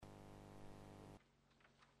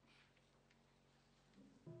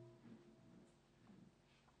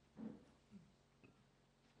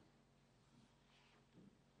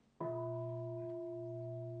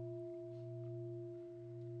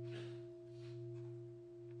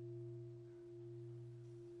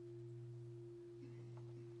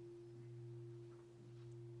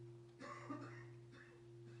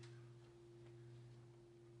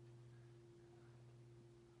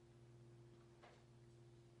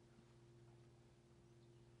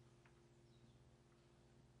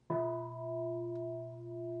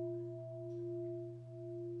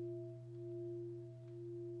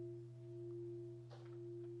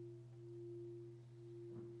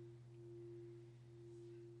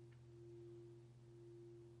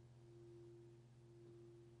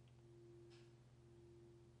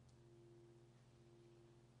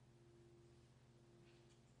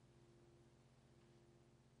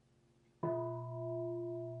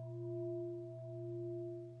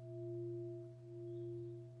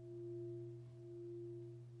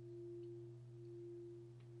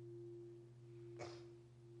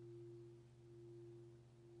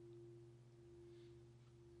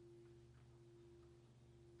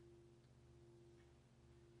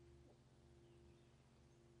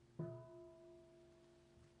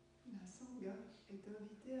est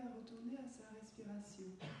invité à retourner à sa respiration.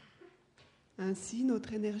 Ainsi,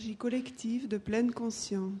 notre énergie collective de pleine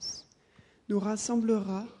conscience nous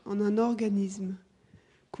rassemblera en un organisme,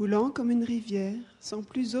 coulant comme une rivière, sans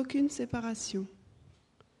plus aucune séparation.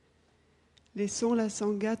 Laissons la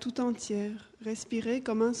Sangha tout entière respirer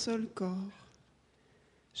comme un seul corps,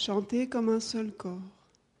 chanter comme un seul corps,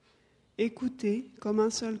 écouter comme un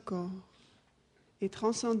seul corps, et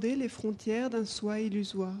transcender les frontières d'un soi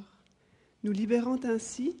illusoire, nous libérant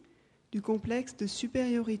ainsi du complexe de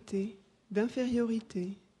supériorité,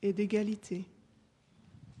 d'infériorité et d'égalité.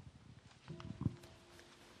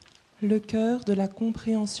 Le cœur de la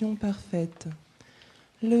compréhension parfaite.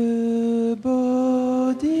 Le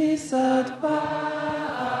Bodhisattva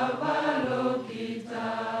Avalokita,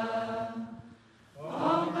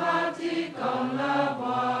 en pratiquant la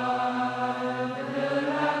voie de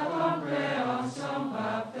la compréhension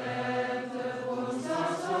parfaite,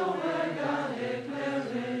 posant son regard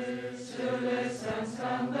éclairé sur les cinq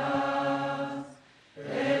standards,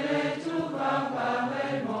 et les trouva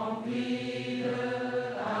pareillement vides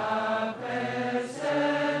après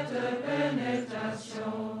cette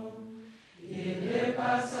pénétration. Il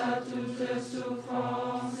dépassa toute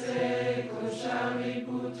souffrance et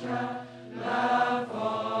Kushariputra, la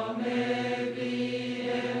forme est vide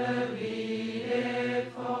et le vide est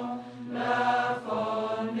fond. La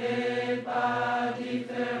forme n'est pas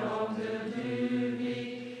différente du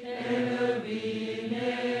vide et le vide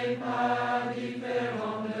n'est pas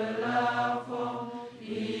différent de la forme.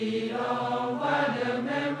 Il en va de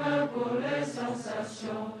même pour les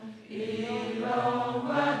sensations. Il en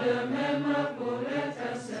va de même pour les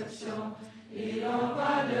perceptions. Il en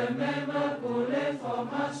va de même pour les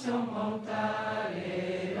formations mentales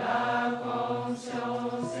et la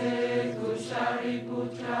conscience et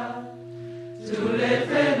Kushariputra. Tous les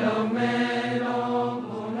phénomènes ont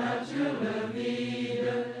pour nature le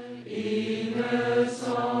vide. Ils ne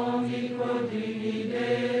sont ni produits ni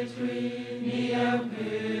détruits, ni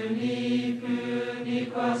impurs, ni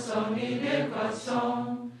croissants, ni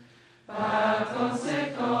décroissants. Par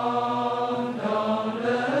conséquent, dans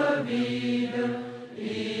le vide,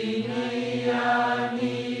 il n'y a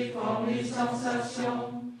ni forme, ni sensation,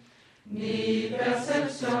 ni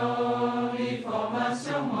perception, ni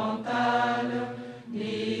formation mentale,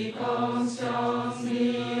 ni conscience, ni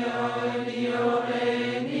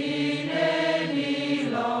oreille, ni nez, ni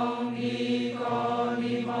langue, ni corps,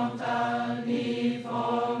 ni mental, ni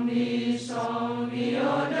forme, ni son, ni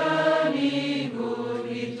odeur, ni goût,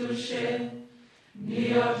 ni toucher, ni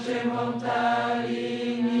objet mental.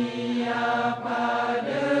 Il n'y a pas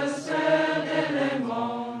de seul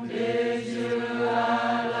élément des yeux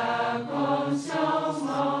à la conscience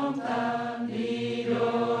mentale, ni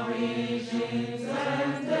d'origine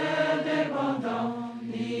interdépendante,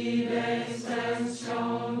 ni d'extinction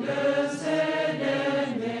de ces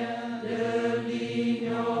dernières, de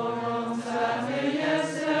l'ignorance à la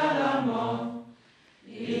vieillesse et à la mort.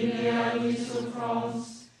 Il n'y a ni souffrance,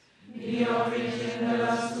 ni origine de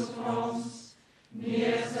la souffrance, ni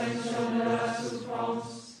extinction de la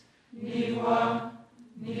souffrance, ni voix,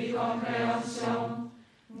 ni compréhension,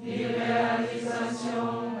 ni réalisation,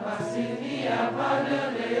 parce qu'il n'y a pas de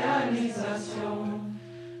réalisation.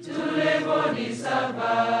 Tous les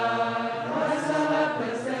bodhisattvas, grâce à la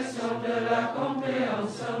perception de la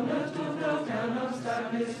compréhension, ne trouvent aucun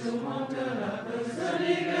obstacle et surmontent la peur, se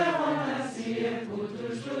libérant ainsi et pour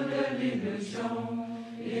toujours de l'illusion.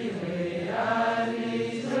 Il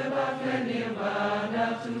réalise le parfait nirvana,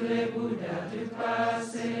 tous les bouddhas du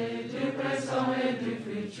passé, du présent et du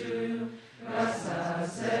futur. Grâce à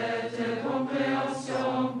cette compréhension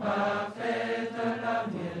parfaite,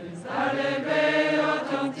 à l'éveil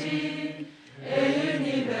authentique et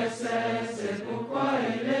universel, c'est pourquoi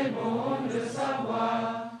il est bon de savoir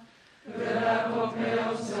que la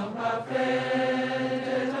compréhension parfaite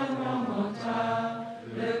est un grand mantra,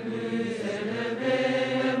 le plus élevé,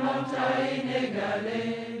 le mantra inégalé,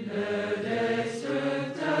 le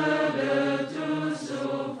destructeur de toute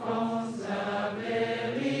souffrance, la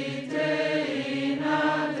vérité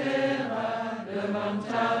inaltérable, le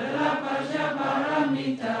mantra de la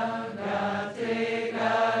Pajaparamita, Gate,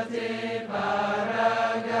 Gate,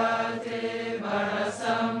 Paragate,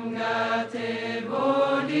 Parasamgate,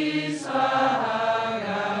 Bodhisvaha,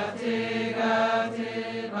 Gate, Gate,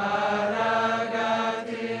 Paragate,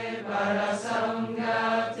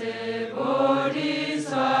 Parasamgate,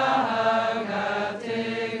 Bodhisvaha, Gate,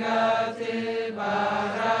 Gate,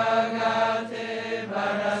 Paragate,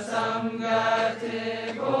 Parasamgate,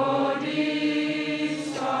 Bodhisvaha.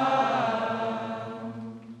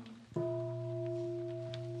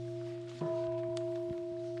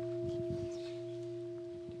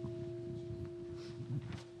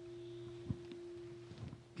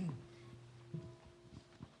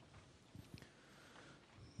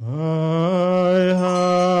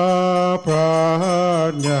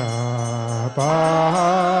 prajna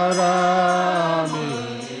parami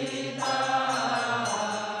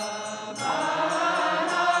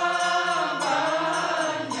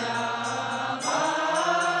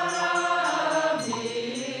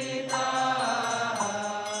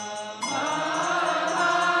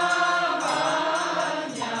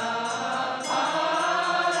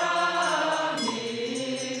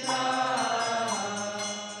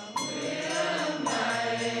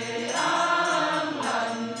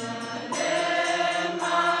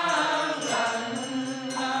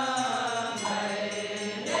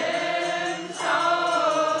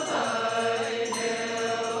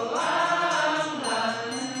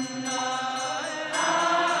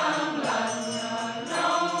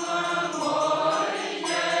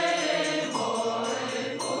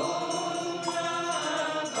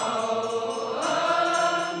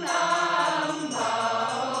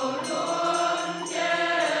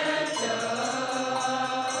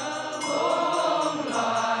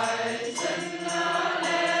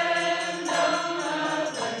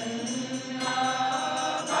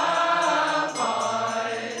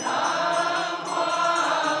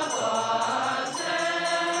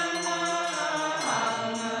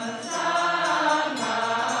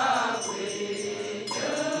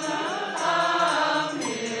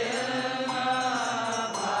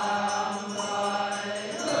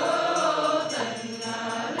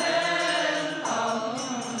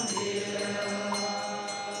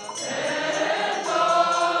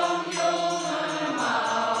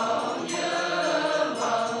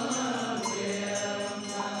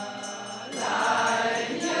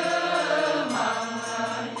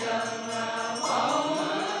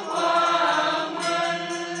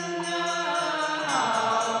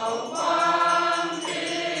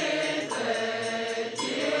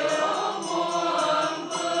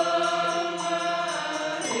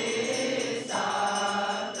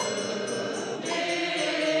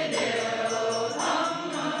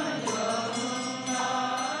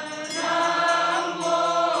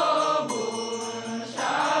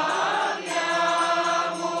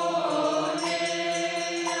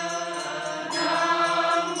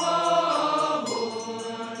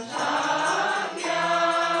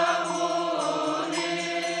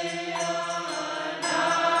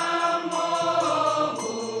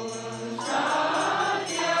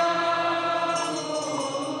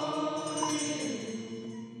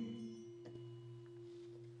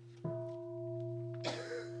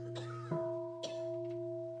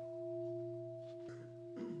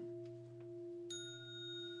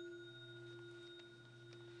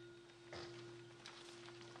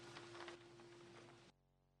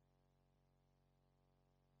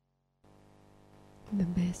The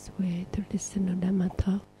best way to listen to Dhamma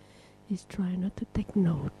talk is try not to take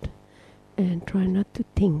note and try not to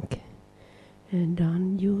think, and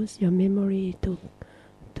don't use your memory to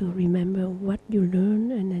remember what you learn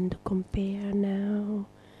and then to compare now.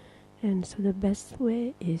 And so the best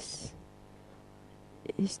way is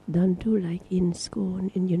don't do like in school,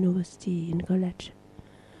 in university, in college.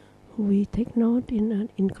 We take note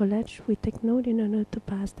in college. We take note in order to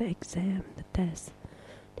pass the exam, the test.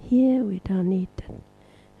 Here we don't need that,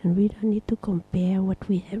 and we don't need to compare what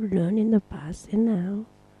we have learned in the past and now.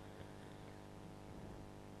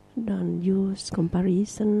 Don't use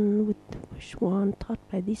comparison with which one taught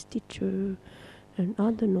by this teacher and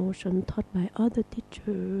other notion taught by other teacher,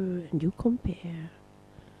 and you compare.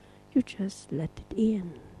 You just let it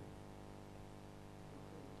in.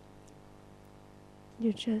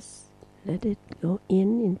 You just let it go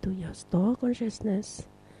into your store consciousness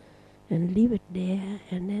and leave it there,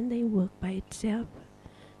 and then they work by itself.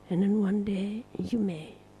 And then one day you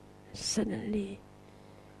may suddenly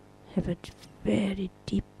have a very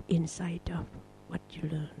deep insight of what you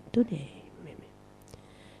learned today, maybe.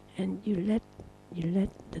 And you let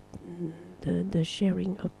the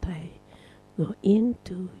sharing of Thai go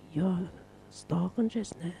into your store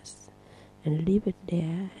consciousness and leave it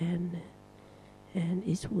there, and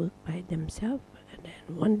it's work by themselves. And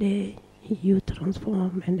then one day you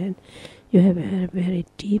transform, and then you have a very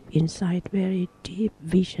deep insight, very deep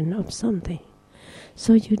vision of something.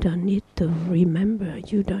 So you don't need to remember,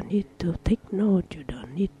 you don't need to take note, you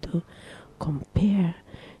don't need to compare.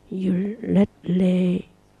 You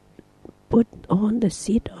put on the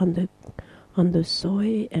seed on the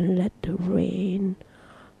soil and let the rain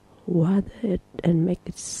water it and make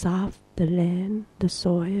it soft, the land, the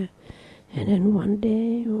soil. And then one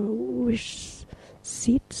day which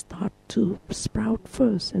seed start to sprout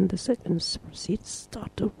first, and the second seed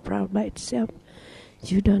start to sprout by itself.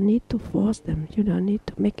 You don't need to force them. You don't need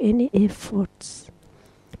to make any efforts.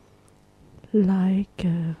 like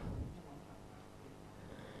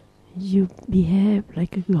you behave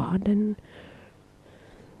like a garden.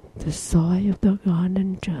 The soil of the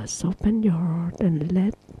garden, just open your heart and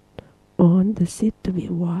let all the seed to be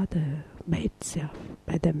watered by itself,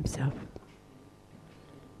 by themselves.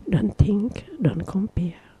 Don't think, don't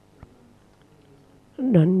compare.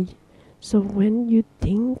 So when you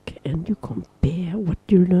think and you compare what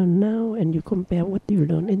you learn now and you compare what you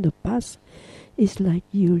learned in the past, it's like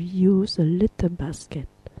you use a little basket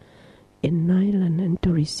in Thailand and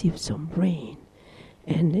to receive some rain.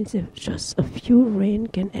 And it's just a few rain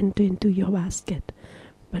can enter into your basket,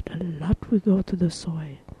 but a lot will go to the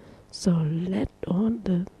soil. So let all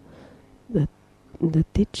the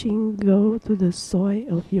teaching go to the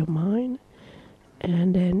soil of your mind.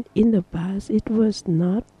 And then in the past, it was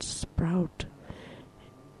not sprout.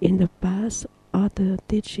 In the past, other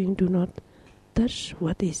teaching do not touch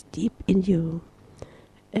what is deep in you.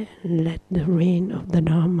 And let the rain of the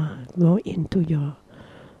Dharma go into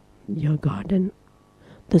your garden,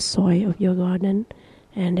 the soil of your garden.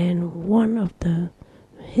 And then one of the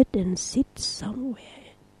hidden seeds somewhere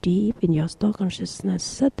deep in your store consciousness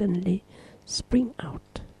suddenly spring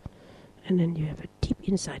out. And then you have a deep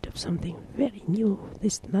insight of something very new.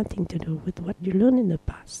 There's nothing to do with what you learned in the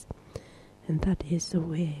past. And that is the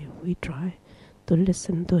way we try to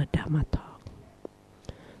listen to a Dhamma talk.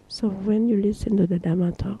 So when you listen to the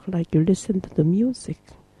Dhamma talk, like you listen to the music,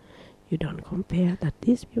 you don't compare that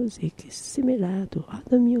this music is similar to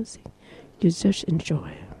other music. You just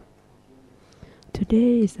enjoy.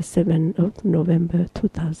 Today is the 7th of November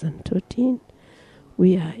 2013.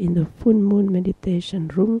 We are in the full moon meditation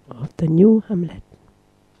room of the New Hamlet.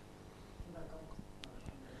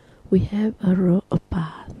 We have a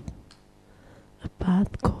path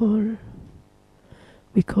called,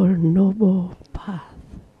 we call noble path.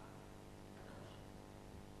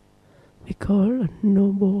 We call a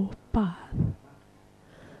noble path.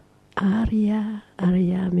 Arya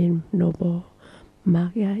means noble.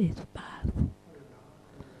 Magya is path.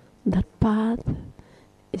 That path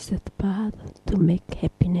is the path to make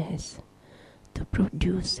happiness, to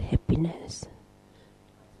produce happiness.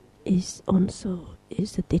 Is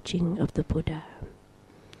the teaching of the Buddha.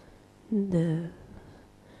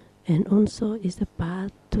 And also is the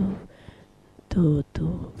path to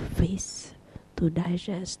face, to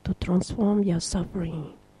digest, to transform your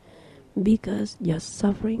suffering. Because your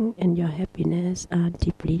suffering and your happiness are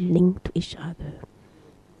deeply linked to each other.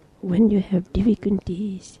 When you have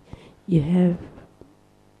difficulties, you have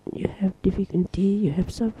difficulty, you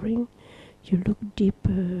have suffering, you look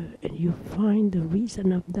deeper and you find the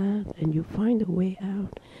reason of that and you find a way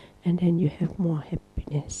out, and then you have more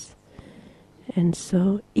happiness. And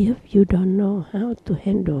so if you don't know how to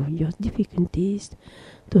handle your difficulties,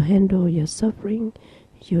 to handle your suffering,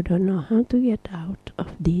 you don't know how to get out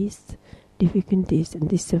of these difficulties and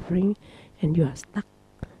this suffering, and you are stuck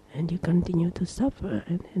and you continue to suffer,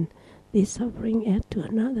 and then this suffering adds to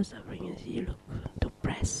another suffering and you look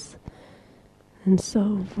depressed. And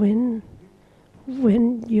so when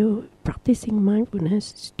you're practicing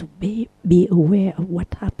mindfulness, is to be aware of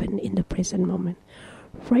what happened in the present moment.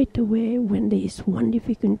 Right away, when there is one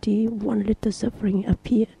difficulty, one little suffering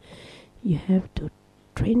appear, you have to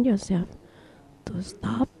train yourself to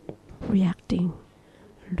stop reacting,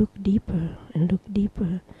 look deeper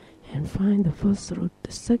and find the first root,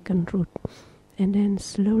 the second root, and then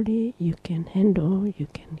slowly you can handle, you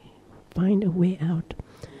can find a way out.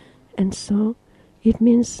 And so it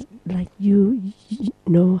means like you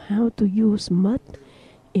know how to use mud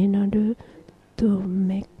in order to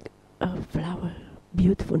make a flower,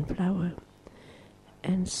 beautiful flower.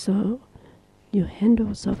 And so you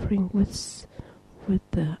handle suffering with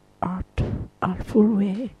the artful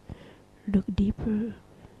way. Look deeper,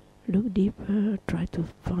 try to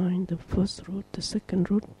find the first root, the second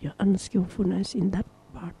root, your unskillfulness in that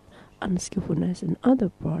part, unskillfulness in other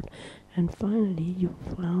part, and finally you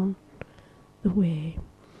found the way.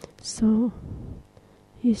 So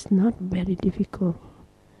it's not very difficult.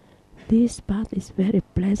 This path is very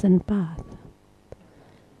pleasant path,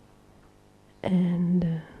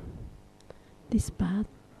 and this path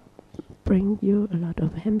brings you a lot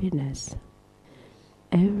of happiness.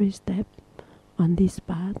 Every step on this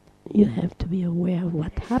path, you have to be aware of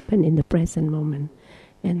what happened in the present moment.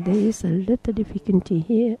 And there is a little difficulty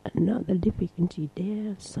here, another difficulty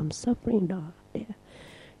there, some suffering there.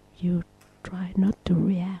 You try not to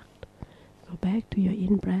react. Go back to your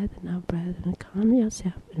in-breath and out-breath and calm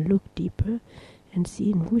yourself and look deeper and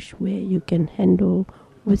see in which way you can handle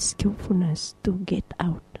with skillfulness to get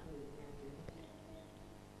out.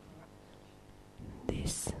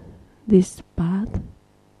 This path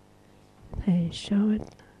Thầy show it.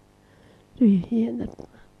 Do you hear that?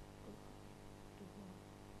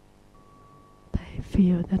 I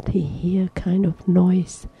feel that he hear kind of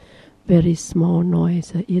noise, very small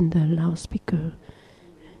noise in the loudspeaker.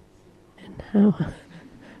 And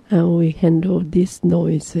how we handle this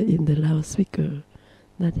noise in the loudspeaker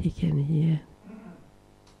that he can hear.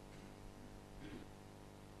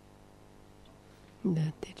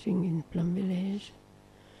 The teaching in Plum Village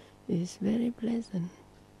is very pleasant.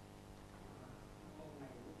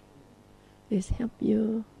 It helps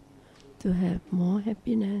you to have more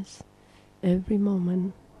happiness every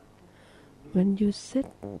moment. When you sit,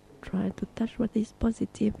 try to touch what is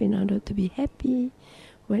positive in order to be happy.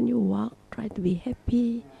 When you walk, try to be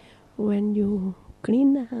happy. When you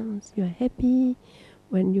clean the house, you are happy.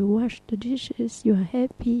 When you wash the dishes, you are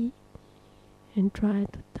happy. And try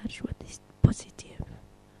to touch what is positive.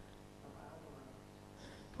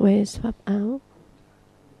 Where is Pháp Áo?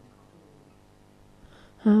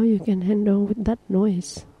 How you can handle with that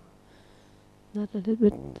noise? Not a little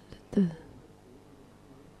bit.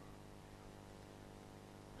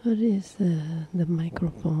 What is the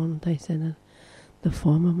microphone? They said that the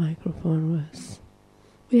former microphone was.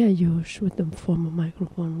 We are used with the former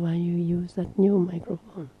microphone. Why you use that new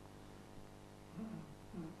microphone?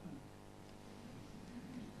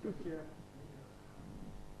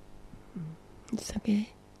 It's okay.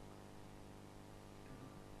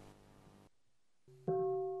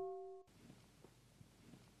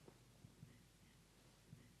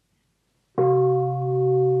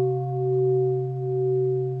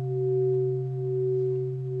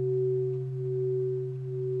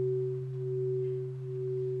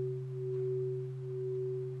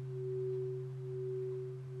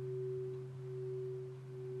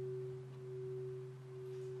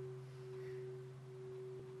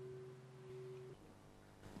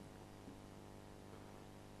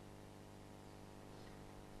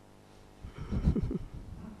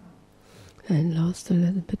 I lost a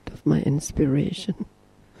little bit of my inspiration.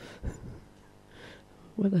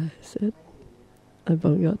 What I said, I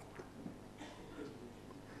forgot.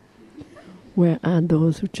 Where are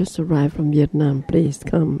those who just arrived from Vietnam? Please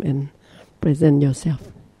come and present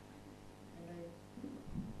yourself.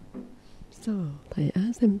 So I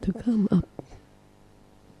asked them to come up.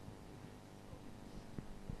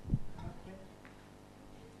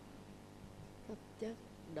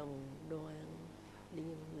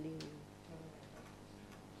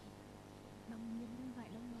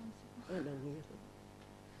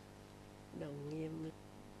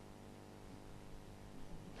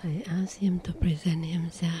 I asked him to present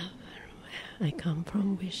himself, where I come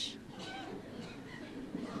from, which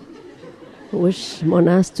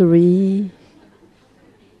monastery.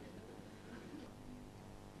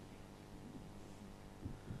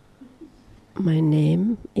 My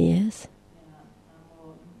name is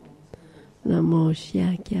Namo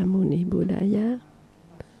Shakyamuni Buddhaya.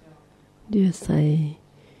 Dear Sai.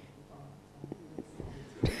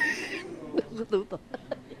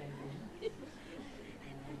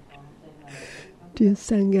 Dear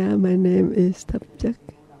Sangha, my name is Thap Chak.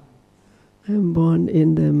 I'm born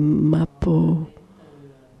in the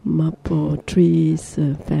Mapo trees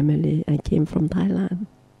family. I came from Thailand.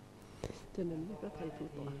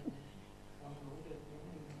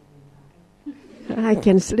 I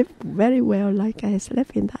can sleep very well like I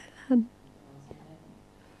slept in Thailand.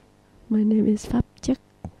 My name is Pháp Chất,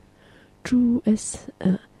 true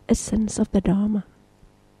essence of the Dharma.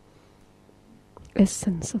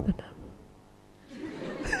 Essence of the Dharma.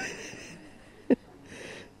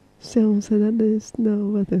 Xong so that is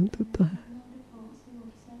no other to tòa.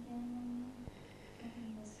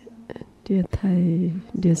 Dear Thầy,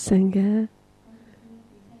 dear Sangha,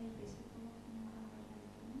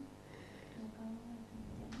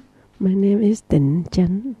 my name is Tịnh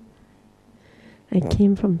Chánh. I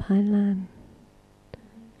came from Thailand.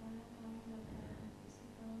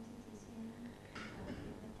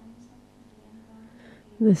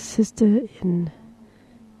 The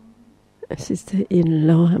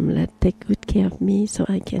sister-in-law Hamlet take good care of me so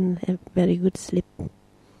I can have very good sleep.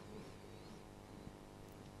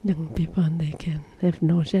 Young people, they can have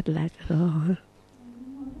no jet lag at all.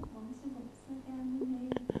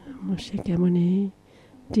 Moshe Kamuni,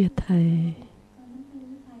 dear Thai,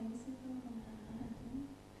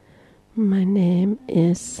 my name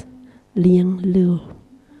is Liang Liu,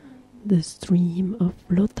 the stream of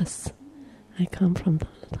lotus. I come from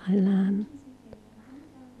Thailand.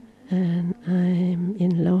 And I'm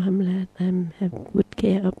in Low Hamlet. I have good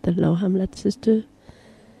care of the Low Hamlet sister.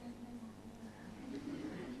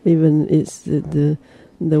 Even it's the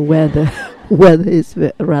weather weather is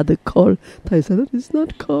rather cold. I said, it's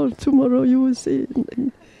not cold. Tomorrow you will see.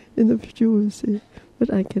 In the future you will see.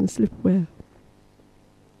 But I can sleep well.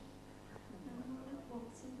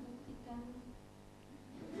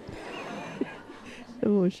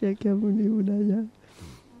 Oh, Shakyamuni Buddhaya.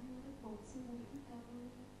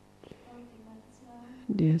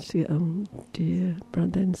 Dear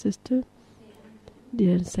brother and sister,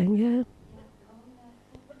 dear Sangha,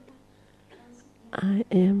 I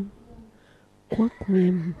am Quoc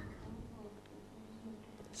Nghiêm,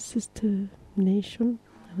 sister nation.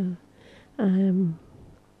 I am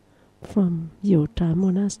from Yota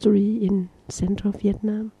Monastery in central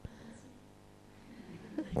Vietnam.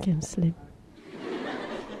 I can sleep.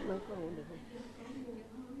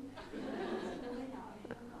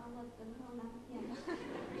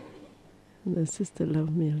 The sister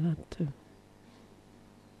loved me a lot too.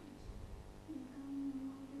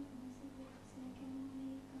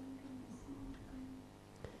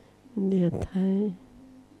 Dear Thai,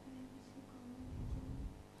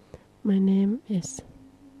 my name is,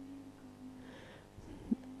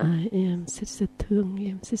 I am Sister Thương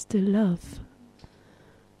Nghiêm, Sister Love,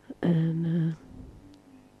 and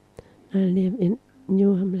I live in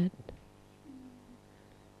New Hamlet.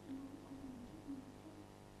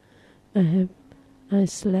 I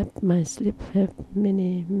slept, my sleep have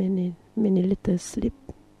many little sleep.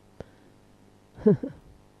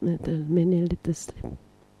 Many little sleep.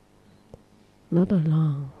 Not a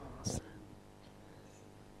long.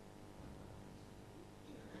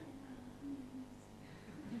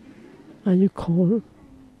 Are you cold?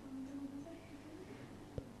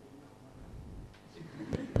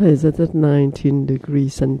 It's at 19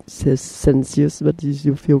 degrees Celsius, but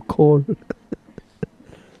you feel cold.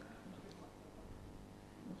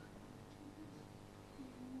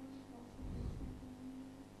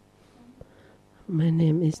 My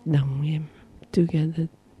name is Dang Nghiêm,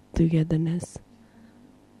 togetherness.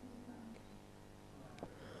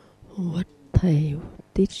 What Thầy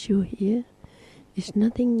teach you here is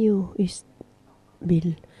nothing new. It's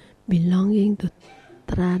belonging to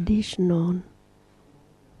traditional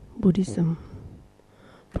Buddhism.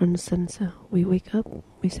 For instance, we wake up,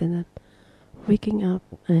 we say that waking up,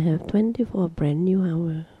 I have 24 brand new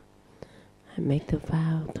hours. I make the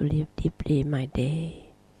vow to live deeply my day.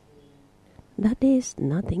 That is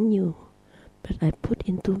nothing new, but I put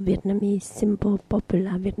into Vietnamese, simple,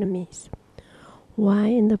 popular Vietnamese. Why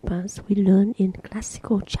in the past we learned in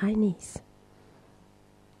classical Chinese.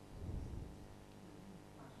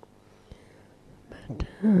 But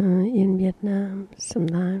in Vietnam,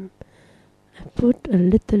 sometimes I put a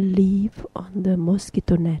little leaf on the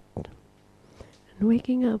mosquito net. And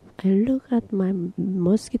waking up, I look at my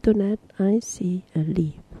mosquito net, I see a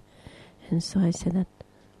leaf. And so I said that,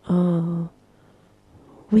 oh,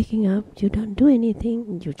 waking up, you don't do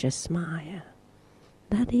anything, you just smile.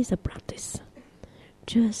 That is a practice.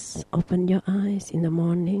 Just open your eyes in the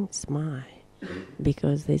morning, smile.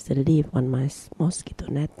 Because there's a leaf on my mosquito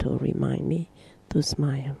net to remind me to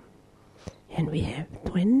smile. And we have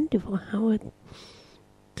 24 hours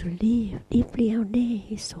to live deeply our day.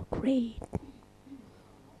 It's so great.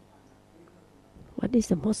 What is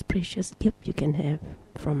the most precious gift you can have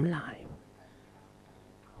from life?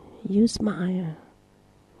 You smile.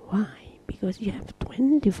 Why? Because you have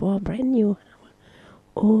 24 brand new hours.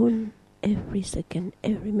 All every second,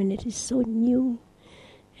 every minute is so new.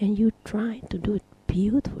 And you try to do it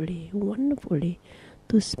beautifully, wonderfully,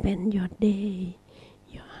 to spend your day,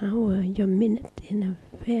 your hour, your minute in a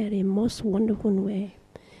very most wonderful way.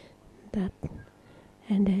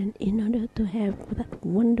 And then in order to have that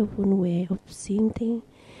wonderful way of seeing things,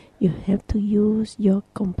 you have to use your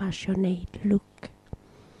compassionate look.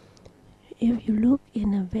 If you look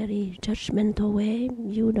in a very judgmental way,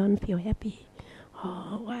 you don't feel happy.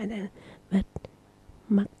 Oh, why then? But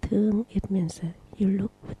mắt thương, it means that you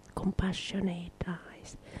look with compassionate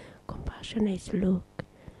eyes, compassionate look.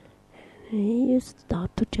 And you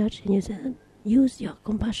start to judge and you say, use your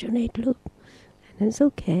compassionate look. And it's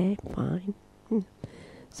okay, fine.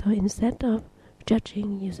 So instead of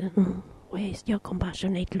judging, you say, where is your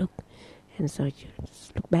compassionate look? And so you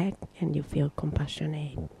just look back and you feel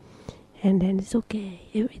compassionate. And then it's okay,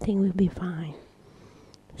 everything will be fine.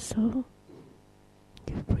 So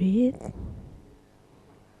you breathe.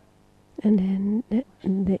 And then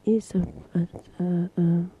there is a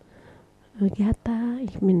gatha, I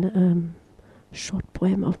mean short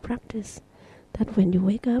poem of practice. That when you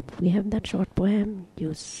wake up, we have that short poem.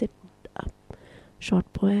 You sit up,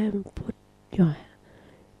 short poem. Put your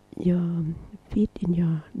feet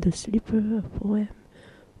in the slipper poem.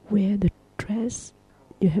 Wear the dress.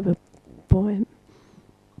 You have a poem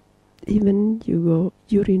even you go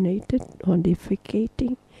urinated or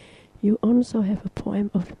defecating, you also have a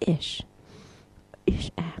poem of each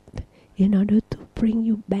act in order to bring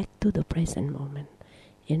you back to the present moment,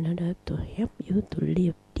 in order to help you to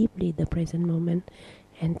live deeply the present moment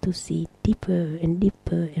and to see deeper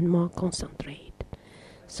and more concentrate.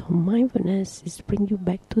 So mindfulness is bring you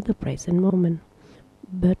back to the present moment,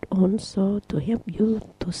 but also to help you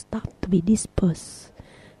to stop to be dispersed.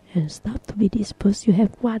 And stop to be dispersed, you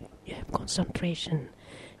have what? You have concentration.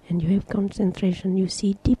 And you have concentration, you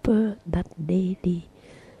see deeper that daily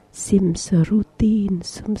seems a routine,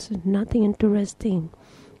 seems nothing interesting,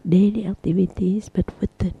 daily activities, but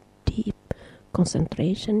with the deep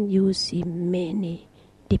concentration, you see many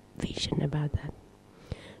deep vision about that.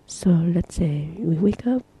 So let's say we wake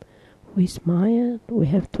up, we smile, we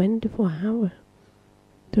have 24 hours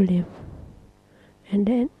to live. And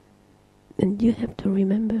then you have to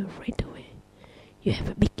remember right away, you have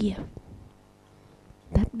a big gift.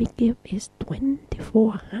 That big gift is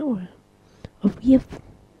 24 hours of gift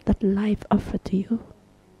that life offers to you.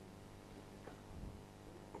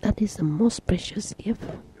 That is the most precious gift.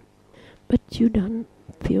 But you don't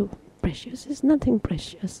feel precious. It's nothing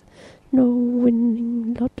precious. No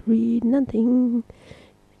winning lottery, nothing,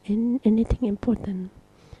 anything important.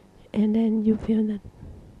 And then you feel that.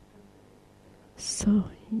 So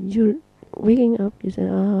you're waking up, you say,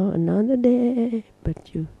 oh, another day.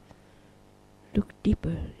 But you look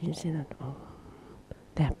deeper, you say that, oh,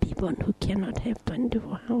 there are people who cannot have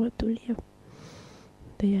 24 hours to live.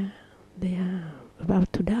 They are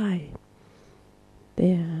about to die.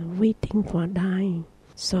 They are waiting for dying.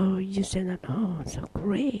 So you say that, oh, so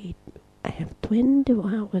great. I have 24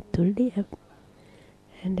 hours to live.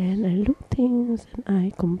 And then I look things and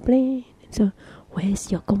I complain. And so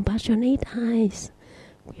where's your compassionate eyes?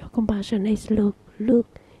 Your compassionate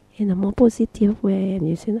look in a more positive way. And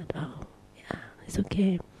you say that, oh, yeah, it's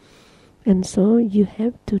okay. And so you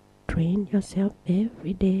have to train yourself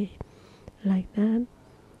every day like that.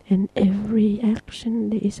 And every action,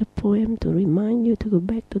 there is a poem to remind you to go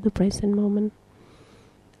back to the present moment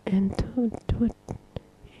and to do it.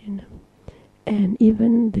 You know. And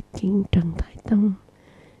even the King Trần Thái Tông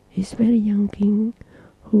is very young king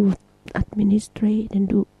who administrate and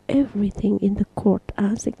do everything in the court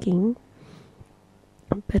as a king.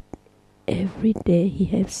 But every day he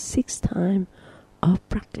has 6 times of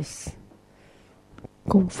practice.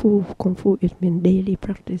 Kung Fu it means daily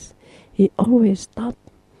practice. He always stopped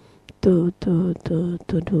to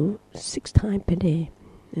do 6 times per day.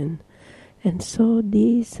 And so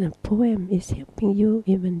this poem is helping you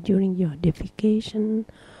even during your defecation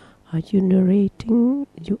or urinating.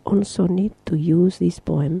 You also need to use this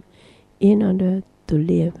poem in order to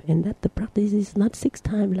live. And that the practice is not 6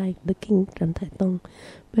 times like the King Trần Thái Tông,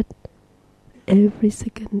 but every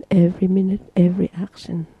second, every minute, every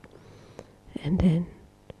action. And then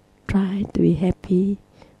try to be happy,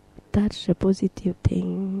 touch a positive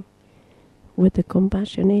thing with a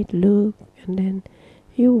compassionate look, and then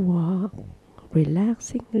you walk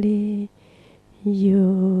relaxingly,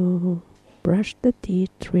 you brush the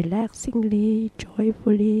teeth relaxingly,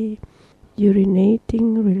 joyfully,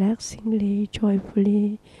 urinating relaxingly,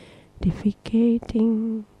 joyfully,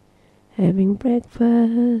 defecating, having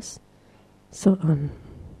breakfast, so on.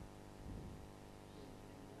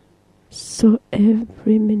 So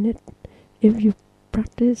every minute, if you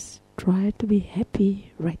practice, try to be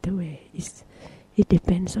happy right away. It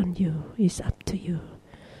depends on you. It's up to you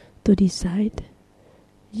to decide.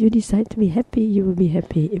 You decide to be happy, you will be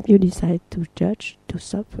happy. If you decide to judge, to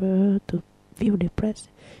suffer, to feel depressed,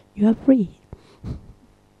 you are free.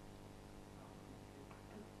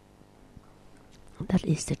 That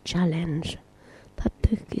is the challenge. That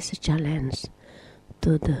is a challenge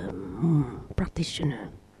to the practitioner.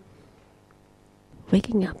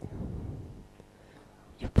 Waking up,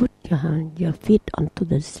 you put your feet onto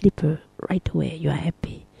the slipper right away, you are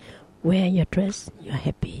happy. Wear your dress, you are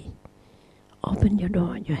happy. Open your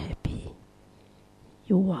door, you are happy.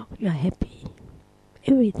 You walk, you are happy.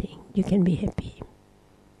 Everything, you can be happy.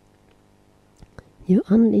 You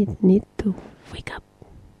only need to wake up.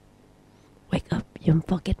 Wake up your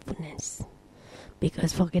forgetfulness.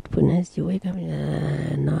 Because forgetfulness, you wake up,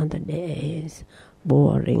 another day is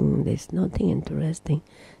boring, there's nothing interesting.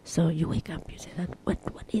 So you wake up, you say that, what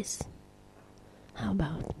is? How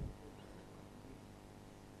about?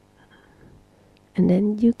 And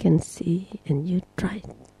then you can see and you try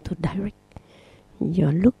to direct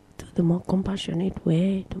your look to the more compassionate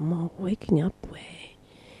way, the more waking up way.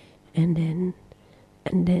 And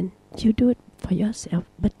then you do it for yourself,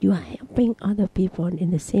 but you are helping other people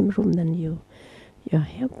in the same room than you. You are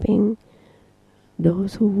helping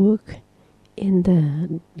those who work in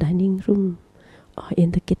the dining room or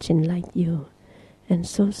in the kitchen like you. And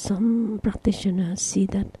so some practitioners see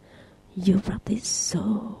that you practice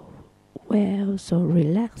so well, so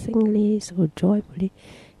relaxingly, so joyfully,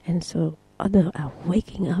 and so others are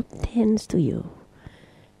waking up tense to you.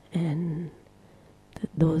 And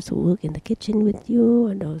those who work in the kitchen with you,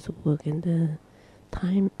 and those who work in the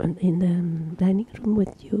dining room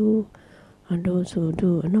with you, and those who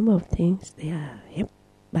do a number of things, they are helped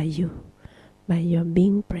by you, by your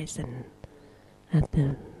being present at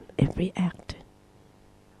every act.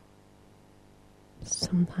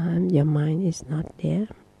 Sometimes your mind is not there,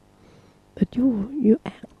 but you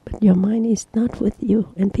act, but your mind is not with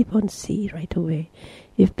you, and people see right away.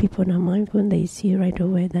 If people are mindful, they see right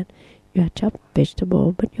away that you are chopped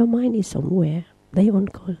vegetable, but your mind is somewhere. They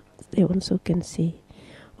also can see.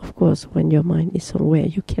 Of course, when your mind is somewhere,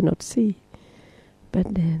 you cannot see.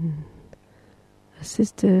 But then a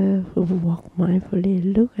sister who walk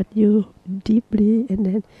mindfully look at you deeply, and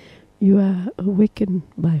then you are awakened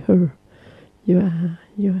by her. You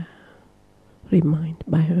are reminded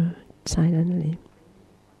by her silently.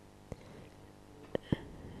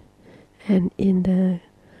 And in the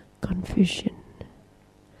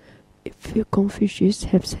Confucius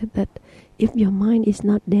have said that if your mind is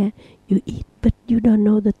not there, you eat, but you don't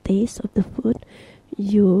know the taste of the food.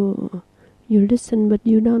 You listen, but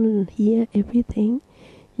you don't hear everything.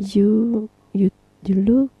 You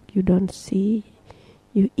look, you don't see.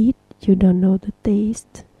 You eat, you don't know the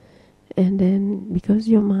taste. And then because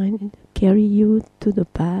your mind carry you to the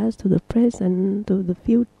past, to the present, to the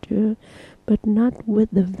future, but not with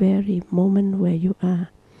the very moment where you are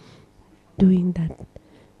doing that.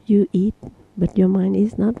 You eat, but your mind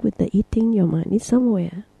is not with the eating. Your mind is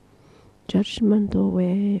somewhere, judgmental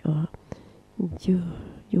way, or you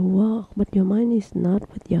walk, but your mind is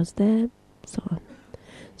not with your step, so on.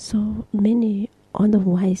 So many other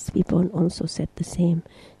wise people also said the same.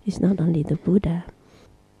 It's not only the Buddha.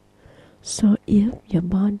 So if your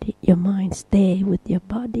mind stay with your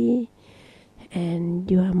body, and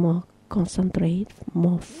you are more concentrate,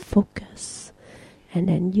 more focused, and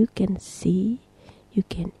then you can see, you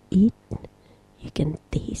can eat, you can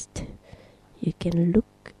taste, you can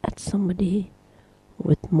look at somebody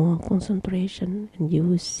with more concentration, and you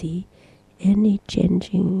will see any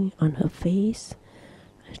changing on her face,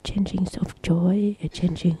 a changing of joy, a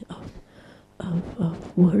changing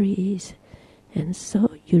of worries. And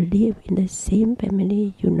so you live in the same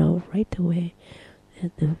family, you know right away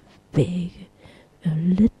the big,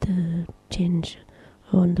 little change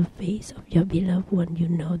on the face of your beloved one. You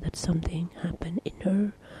know that something happened in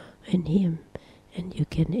her and him, and you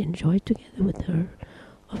can enjoy together with her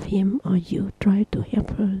of him, or you try to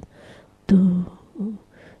help her to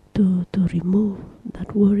remove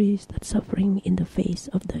that worries, that suffering in the face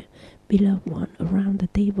of the beloved one around the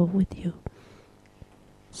table with you.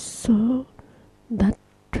 So that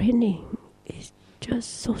training is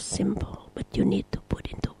just so simple, but you need to put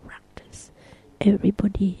into practice.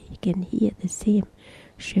 Everybody can hear the same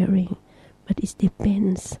sharing, but it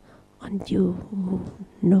depends on you who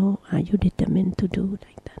know, are you determined to do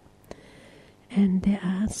like that. And there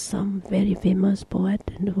are some very famous poet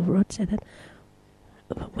who wrote, said that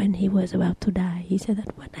when he was about to die, he said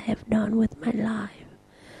that what I have done with my life.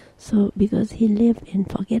 So because he lived in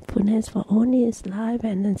forgetfulness for all his life,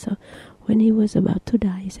 and then so when he was about to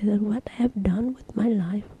die, he said that what I have done with my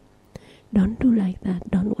life. Don't do like that.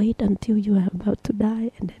 Don't wait until you are about to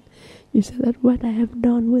die, and then you say that what I have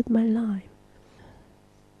done with my life.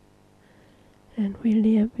 And we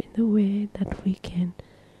live in the way that we can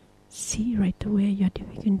see right away your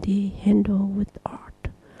difficulty, handle with art,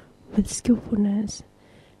 with skillfulness,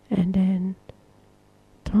 and then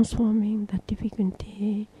transforming that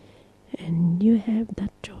difficulty, and you have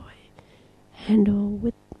that joy. Handle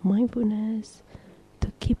with mindfulness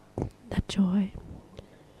to keep that joy.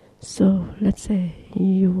 So let's say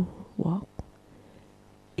you walk.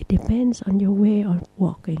 It depends on your way of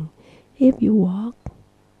walking. If you walk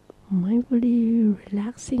mindfully,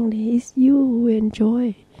 relaxingly, it's you who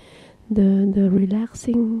enjoy the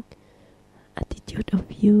relaxing attitude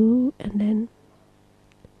of you, and then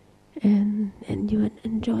and you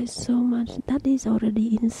enjoy so much. That is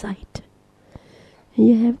already inside.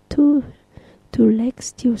 You have two legs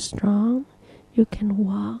still strong. You can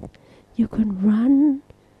walk, you can run,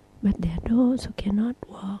 but there are those who cannot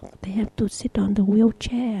walk. They have to sit on the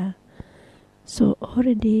wheelchair. So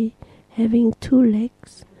already having two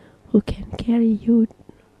legs who can carry you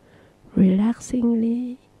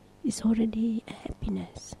relaxingly is already a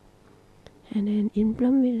happiness. And then in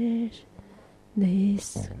Plum Village, there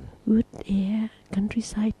is good air,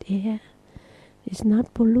 countryside air. It's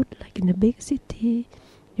not polluted like in a big city.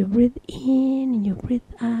 You breathe in and you breathe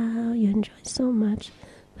out. You enjoy so much.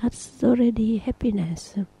 That's already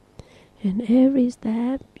happiness. And every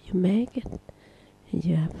step you make it,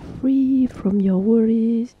 you are free from your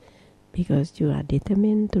worries because you are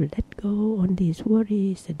determined to let go on these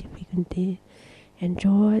worries, the difficulty.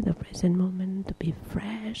 Enjoy the present moment, to be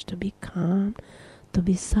fresh, to be calm, to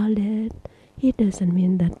be solid. It doesn't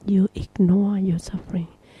mean that you ignore your suffering.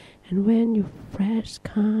 And when you fresh,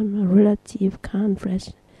 calm, relative, calm, fresh,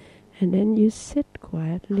 and then you sit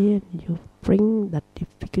quietly and you bring that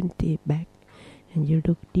difficulty back and you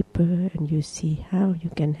look deeper and you see how you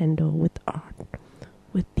can handle with art,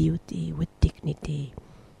 with beauty, with dignity.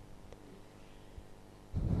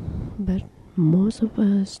 But most of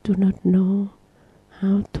us do not know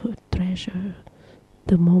how to treasure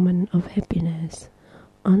the moment of happiness.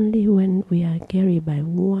 Only when we are carried by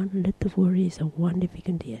one little worries or one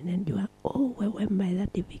difficulty, and then you are overwhelmed by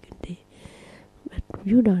that difficulty. But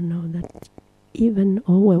you don't know that even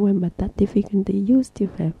overwhelmed by that difficulty, you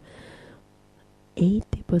still have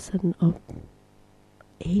 80% of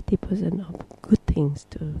good things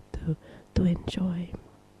to enjoy.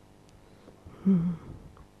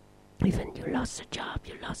 Even you lost a job,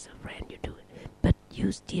 you lost a friend, you do it, but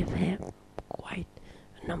you still have quite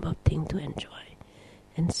a number of things to enjoy.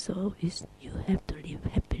 And so you have to live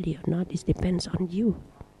happily or not. It depends on you.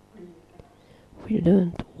 We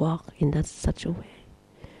learn to walk in such a way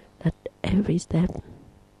that every step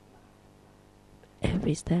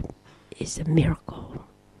is a miracle.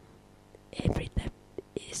 Every step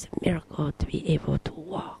is a miracle to be able to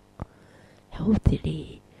walk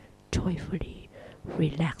healthily, joyfully,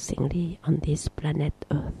 relaxingly on this planet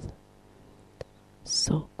Earth.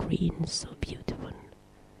 So green, so beautiful.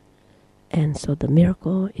 And so the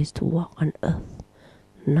miracle is to walk on earth,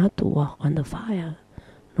 not to walk on the fire,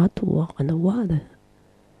 not to walk on the water.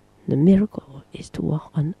 The miracle is to walk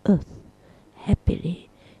on earth, happily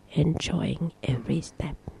enjoying every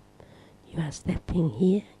step. You are stepping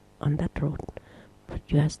here on that road, but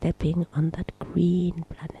you are stepping on that green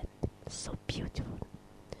planet, so beautiful.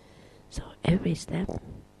 So every step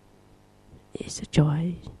is a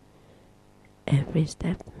joy. Every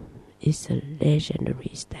step is a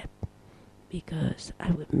legendary step, because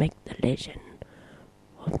I will make the legend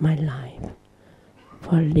of my life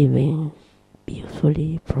for living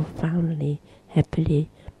beautifully, profoundly, happily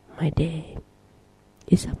my day.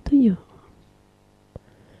 It's up to you.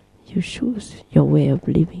 You choose your way of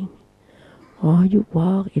living, or you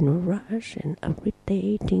walk in a rush and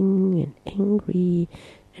irritating and angry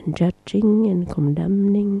and judging and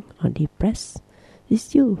condemning or depressed.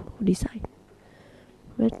 It's you who decide.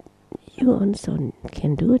 But you also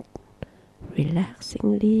can do it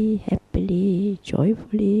relaxingly, happily,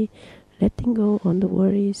 joyfully, letting go on the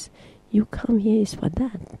worries. You come here is for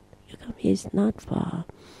that. You come here is not for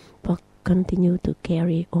continue to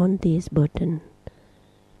carry on this burden.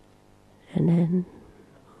 And then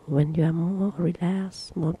when you are more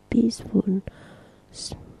relaxed, more peaceful,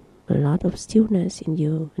 a lot of stillness in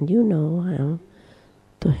you, and you know how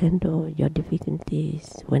to handle your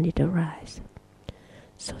difficulties when it arises.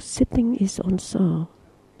 So sitting is also,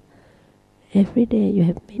 every day you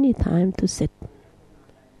have many time to sit.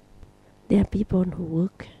 There are people who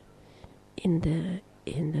work in the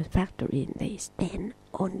factory and they stand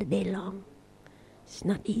all the day long. It's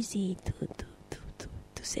not easy to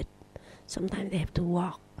sit. Sometimes they have to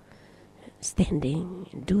walk, standing,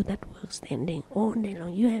 and do that work standing all day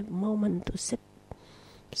long. You have moment to sit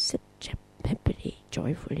happily,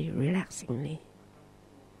 joyfully, relaxingly.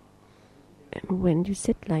 And when you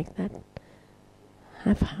sit like that,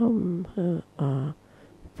 have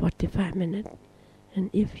 45 minutes, and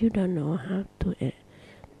if you don't know how to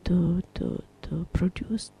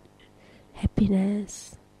produce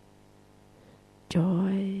happiness,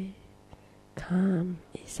 joy, calm,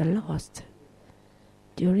 is lost.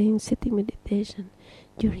 During sitting meditation,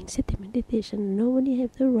 nobody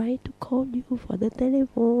has the right to call you for the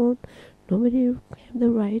telephone. Nobody have the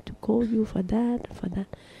right to call you for that.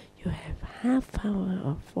 You have half hour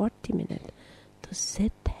or 40 minutes to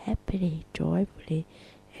sit happily, joyfully,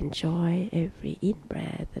 enjoy every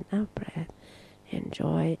in-breath and out-breath,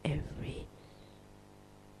 enjoy every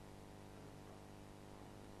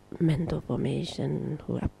mental formation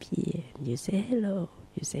who appear. You say hello,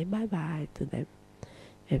 you say bye-bye to them.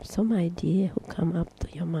 If some idea who come up to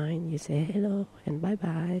your mind, you say hello and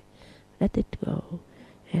bye-bye, let it go,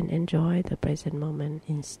 and enjoy the present moment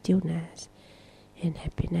in stillness, in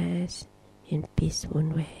happiness, in peaceful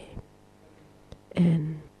way.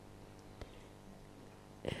 And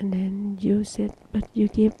then you said, but you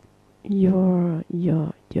give your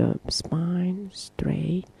spine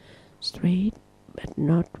straight, but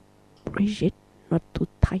not rigid, not too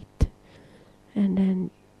tight, and then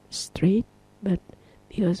straight, but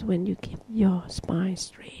because when you keep your spine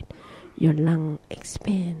straight, your lung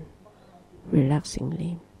expand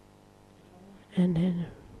relaxingly, and then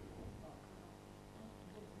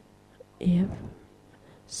if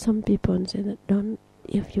some people say that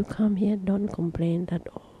if you come here, don't complain that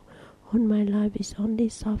all my life is only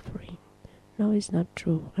suffering. No, it's not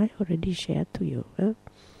true. I already shared to you.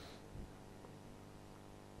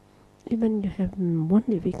 Even you have one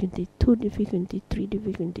difficulty, two difficulty, three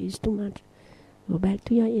difficulties, too much. Go back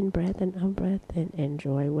to your in-breath and out-breath and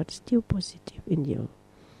enjoy what's still positive in you.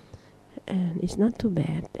 And it's not too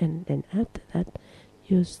bad. And then after that,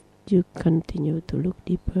 you continue to look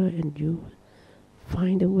deeper and you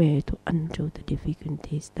find a way to undo the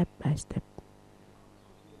difficulty step by step.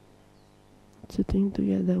 Sitting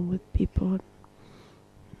together with people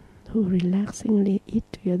who relaxingly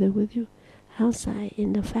eat together with you. Outside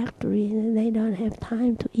in the factory, and they don't have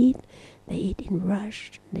time to eat. They eat in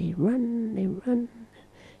rush. They run.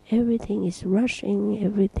 Everything is rushing.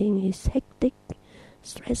 Everything is hectic,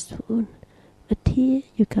 stressful. But here,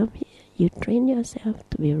 you come here, you train yourself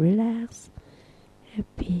to be relaxed,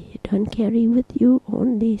 happy. You don't carry with you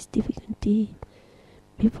all these difficulty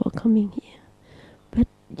before coming here. But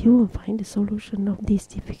you will find the solution of this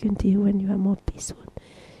difficulty when you are more peaceful.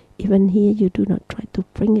 Even here, you do not try to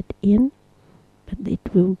bring it in, but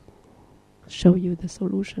it will show you the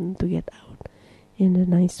solution to get out in a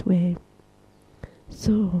nice way.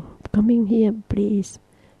 So, coming here, please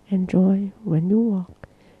enjoy when you walk,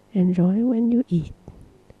 enjoy when you eat.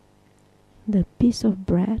 The piece of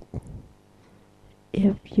bread,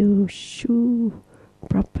 if you chew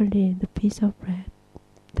properly the piece of bread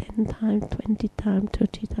 10 times, 20 times,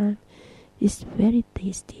 30 times, is very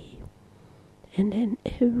tasty. And then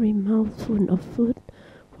every mouthful of food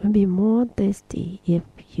will be more tasty if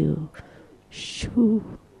you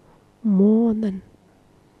chew more than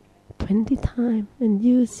 20 times, and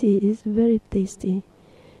you see it's very tasty.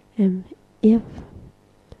 And if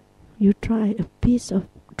you try a piece of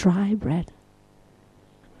dry bread,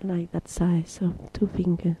 like that size of 2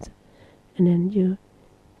 fingers, and then you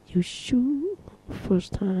chew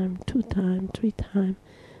first time, 2 times, 3 times,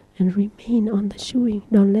 and remain on the chewing.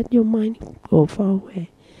 Don't let your mind go far away.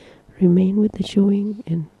 Remain with the chewing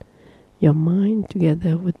and your mind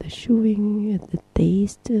together with the chewing and the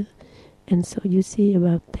taste. And so you see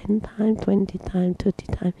about 10 times, 20 times, 30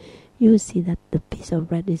 times, you see that the piece of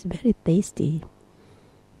bread is very tasty.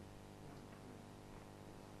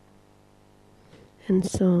 And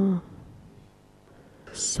so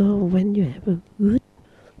when you have a good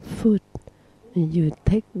food, you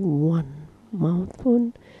take one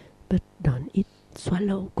mouthful, but don't eat,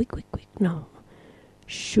 swallow quick. No.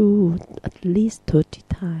 Chew at least 30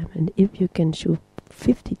 times, and if you can chew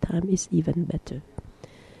 50 times, it's even better.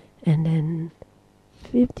 And then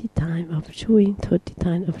 50 times of chewing, 30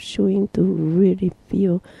 times of chewing to really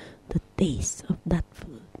feel the taste of that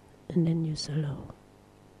food, and then you swallow.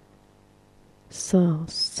 So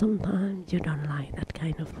sometimes you don't like that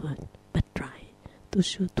kind of food, but try to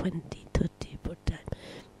chew 20, 30 per time.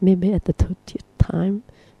 Maybe at the 30th time,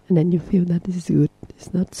 and then you feel that is good.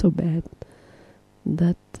 It's not so bad.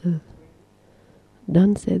 That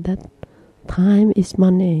don't say that time is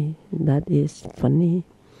money. That is funny.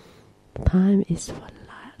 Time is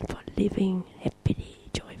for living happily,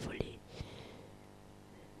 joyfully.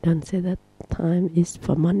 Don't say that time is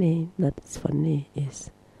for money. That's funny.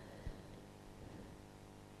 Is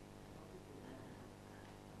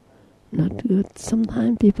not good.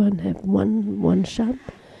 Sometimes people have one shop,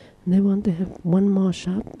 and they want to have one more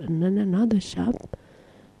shop, and then another shop,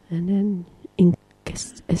 and then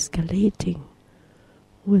escalating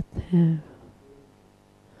with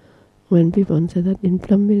when people say that in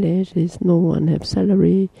Plum Village is no one have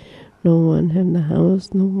salary, no one have the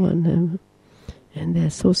house, no one have, and they're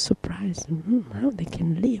so surprised how they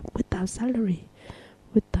can live without salary,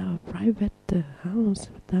 without private house,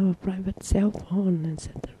 without private cell phone,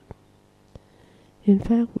 etc. In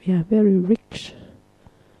fact, we are very rich.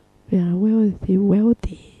 We are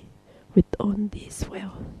wealthy with all this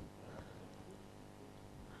wealth.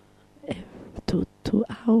 To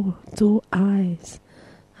our 2 eyes,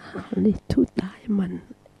 only 2 diamonds.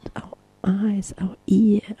 Our eyes, our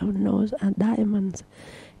ear, our nose are diamonds.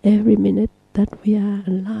 Every minute that we are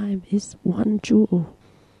alive is one jewel,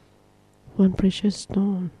 one precious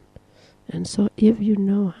stone. And so if you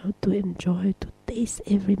know how to enjoy, to taste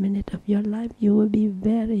every minute of your life, you will be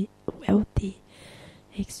very wealthy,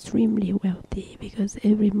 extremely wealthy, because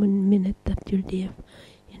every minute that you live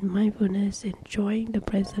in in mindfulness, enjoying the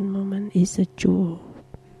present moment is a jewel.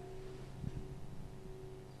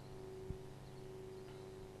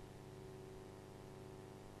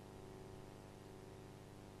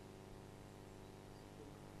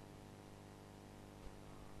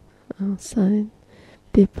 Outside,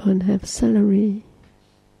 people have salary.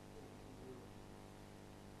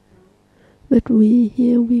 But we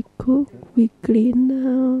here, we cook, we clean the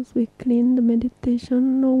house, we clean the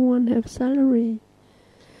meditation. No one have salary.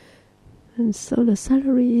 And so the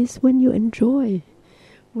salary is when you enjoy.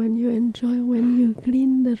 When you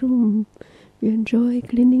clean the room. You enjoy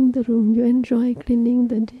cleaning the room. You enjoy cleaning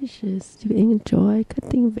the dishes. You enjoy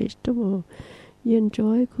cutting vegetables. You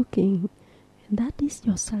enjoy cooking. And that is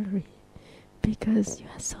your salary. Because you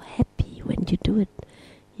are so happy when you do it.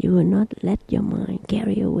 You will not let your mind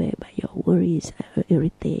carry away by your worries or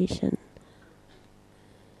irritation.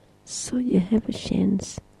 So you have a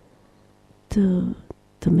chance to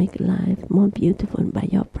make life more beautiful by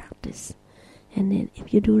your practice. And then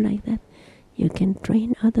if you do like that, you can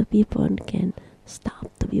train other people and can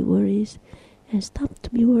stop to be worried. And stop to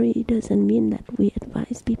be worried doesn't mean that we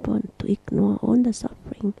advise people to ignore all the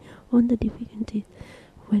suffering, all the difficulties.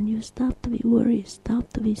 When you stop to be worried,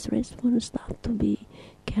 stop to be stressful, stop to be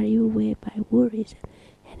carried away by worries,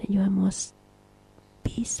 and then you are more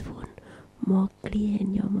peaceful, more clear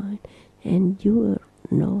in your mind, and you will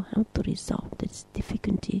know how to resolve this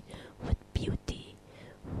difficulty with beauty,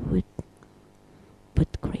 with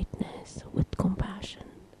greatness, with compassion.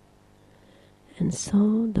 And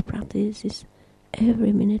so the practice is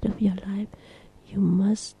every minute of your life, you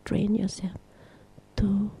must train yourself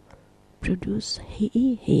to produce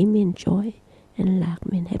He means joy, and Lak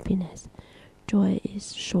means happiness. Joy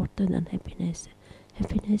is shorter than happiness.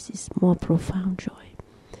 Happiness is more profound joy.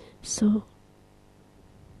 So,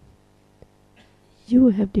 you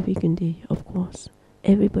have difficulty, of course.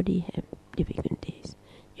 Everybody have difficulties.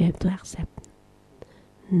 You have to accept.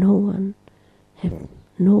 No one have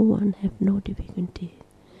no difficulty.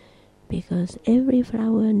 Because every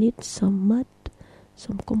flower needs some mud,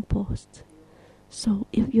 some compost. So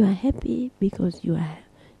if you are happy because you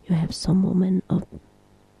have some moment of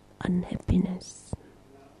unhappiness.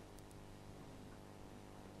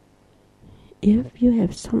 If you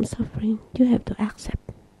have some suffering, you have to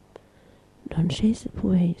accept. Don't chase it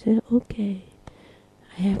away. Say, okay,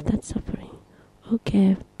 I have that suffering.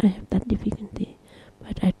 Okay, I have that difficulty.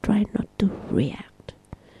 But I try not to react,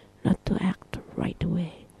 not to act right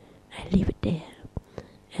away. I leave it there.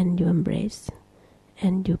 And you embrace,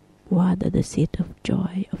 and you water the seed of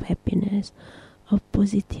joy, of happiness, of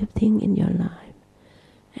positive thing in your life.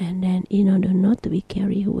 And then in order not to be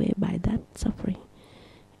carried away by that suffering,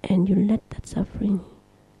 and you let that suffering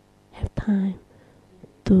have time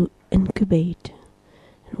to incubate.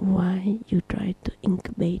 And why you try to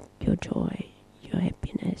incubate your joy, your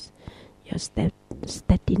happiness, your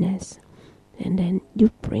steadiness, and then you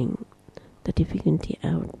bring the difficulty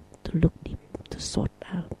out to look deep, to sort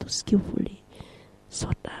out, to skillfully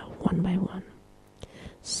sort out one by one.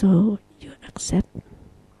 So you accept.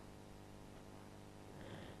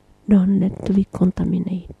 Don't let it be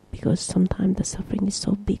contaminated, because sometimes the suffering is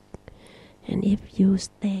so big, and if you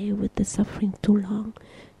stay with the suffering too long,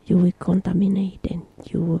 you will contaminate and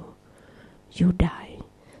you die.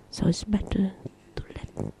 So it's better to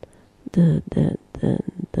let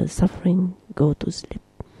the suffering go to sleep.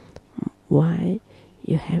 Why?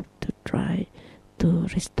 You have to try to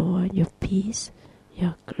restore your peace,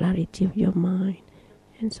 your clarity of your mind,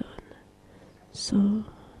 and so on. So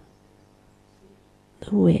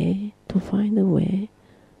to find a way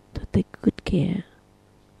to take good care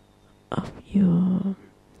of your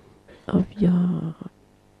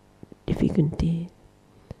difficulty.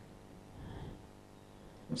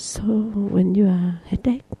 So when you are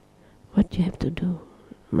headache, what you have to do?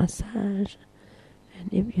 Massage.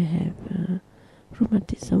 And if you have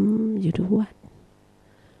rheumatism, you do what?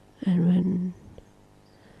 And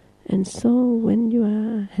so when you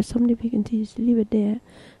have some difficulties, leave it there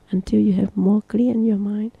until you have more clear in your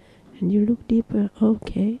mind, and you look deeper.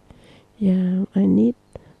 Okay, yeah, I need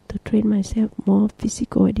to train myself more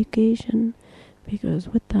physical education, because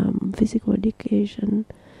without physical education,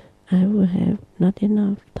 I will have not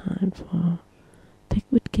enough time for take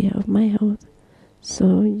good care of my health.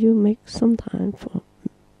 So you make some time for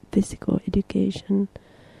physical education,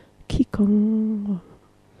 Qigong, or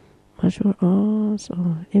martial arts,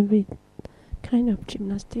 or every kind of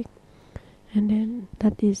gymnastic. And then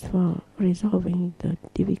that is for resolving the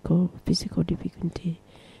physical difficulty.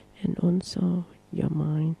 And also your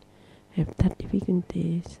mind have that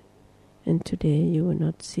difficulties. And today you will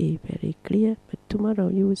not see very clear, but tomorrow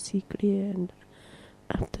you will see clear. And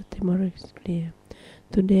after tomorrow is clear.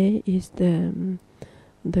 Today is the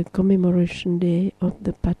commemoration day of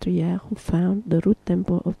the patriarch who found the root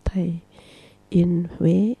temple of Thầy in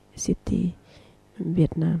Huế city,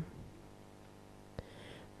 Vietnam.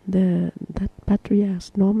 That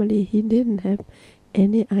patriarch, normally he didn't have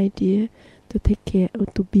any idea to take care or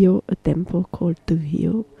to build a temple called Từ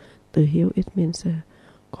Hiếu. Từ Hiếu, it means a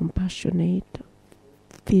compassionate,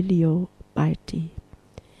 filial piety.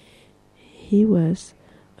 He was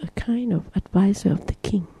a kind of advisor of the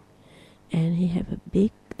king, and he had a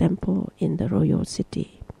big temple in the royal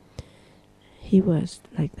city. He was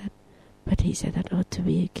like that, but he said that, to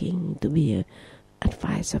be a king, to be an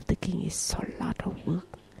advisor of the king is so lot of work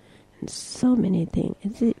and so many things.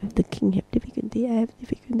 And if the king have difficulty, I have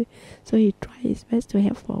difficulty. So he tried his best to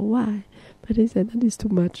help for a while, but he said that is too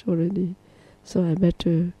much already. So I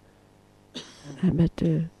better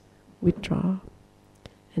withdraw.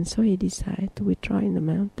 And so he decided to withdraw in the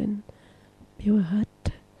mountain, build a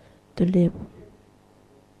hut to live.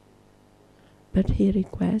 But he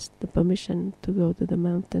requests the permission to go to the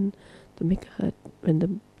mountain to make a hut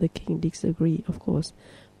when the king disagreed, of course.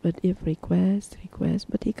 But if request,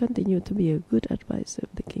 but he continued to be a good advisor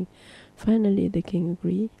of the king. Finally, the king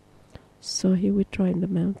agreed. So he withdrew in the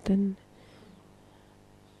mountain.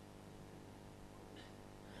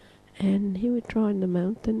 And he withdrew in the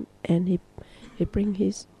mountain, and he bring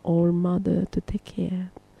his old mother to take care,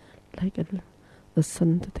 like a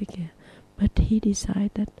son to take care. But he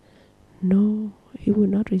decided that no, he would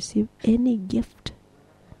not receive any gift.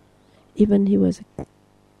 Even he was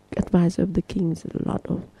advisor of the king's a lot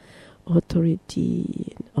of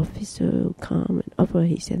authority and officer who come and offer.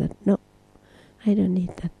 He said that no, I don't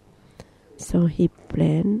need that. So he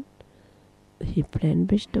planned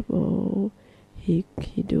vegetable. He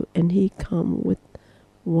do, and he come with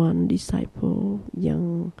one disciple,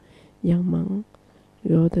 young monk,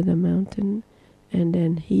 go to the mountain, and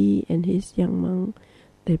then he and his young monk,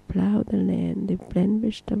 they plow the land, they plant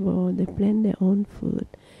vegetable, they plant their own food,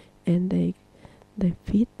 and they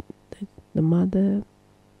feed the mother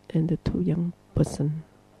and the two young person.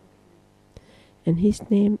 And his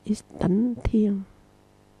name is Tánh Thiên.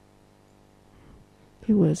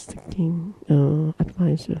 He was the king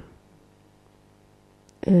advisor.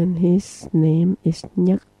 And his name is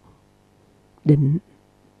Nhất Định,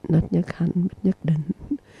 not Nhất Hạnh, but Nhất Định.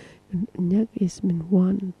 Nhất is mean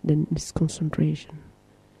one, then is concentration.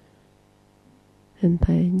 And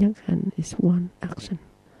Thầy Nhất Hạnh is one action.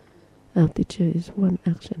 Our teacher is one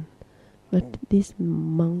action. But this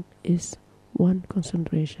monk is one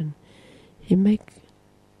concentration. He make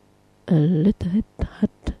a little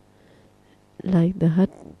hut, like the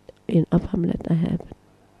hut in Up Hamlet I have.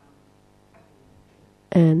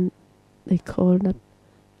 And they call that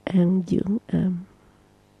An Dưỡng Am.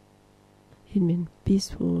 It means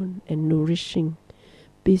peaceful and nourishing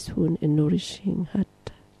hut.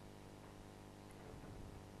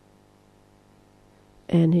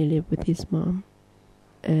 And he lived with his mom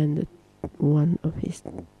and one of his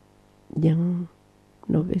young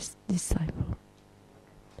novice disciple.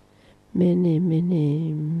 Many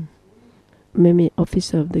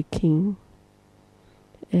officers of the king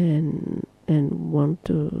and want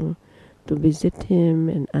to visit him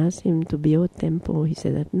and ask him to build a temple. He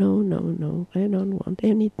said that no, I don't want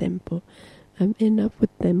any temple. I'm enough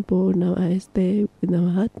with temple. Now I stay in a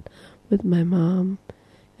hut with my mom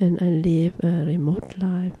and I live a remote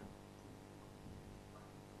life.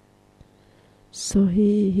 So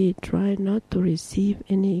he tried not to receive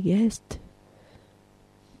any guest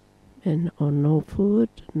or no food,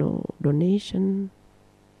 no donation.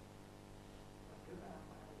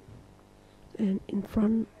 And in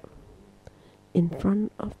front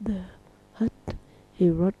of the hut, he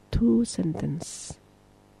wrote 2 sentences.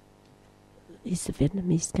 It's a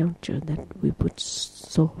Vietnamese culture that we put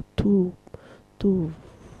two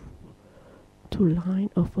line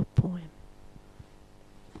of a poem.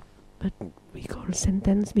 But we call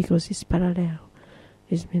sentence because it's parallel.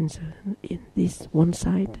 It means in this one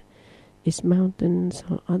side is mountains,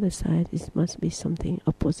 or other side it must be something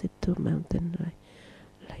opposite to mountain,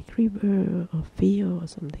 like river or field or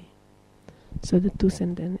something. So the 2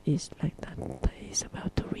 sentences is like that. He's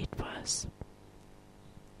about to read for us.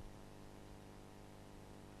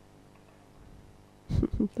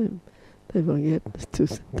 They forget the 2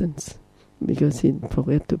 sentences because he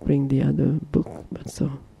forgot to bring the other book. But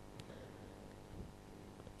so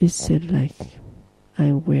it said like,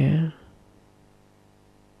 I wear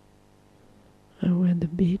the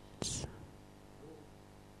beads.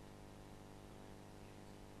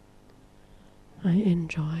 I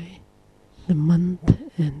enjoy the month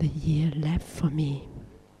and the year left for me.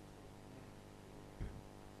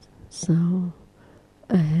 So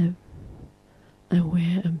I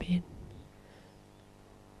wear a bit,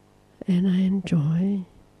 and I enjoy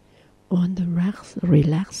all the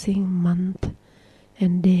relaxing month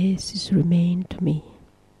and days remain to me.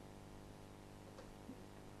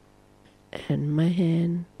 And my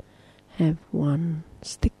hand have one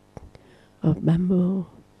stick of bamboo,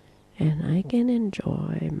 and I can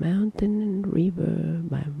enjoy mountain and river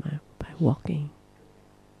by walking.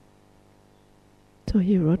 So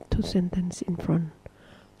he wrote 2 sentences in front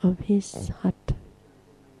of his hut.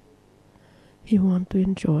 He want to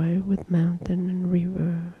enjoy with mountain and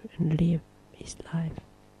river and live his life.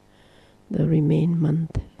 The remaining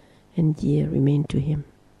month and year remain to him.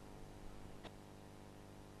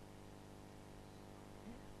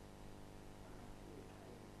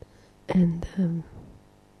 And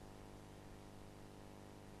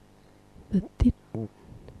the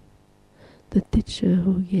teacher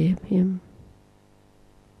who gave him,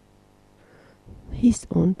 his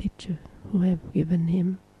own teacher who have given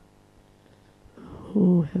him,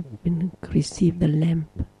 who have been received the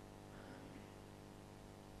lamp,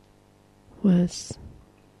 was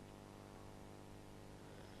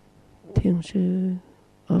Thiền Sư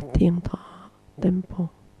of Thiền Thọ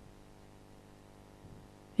Temple.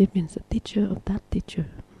 It means the teacher of that teacher.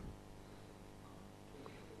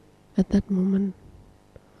 At that moment,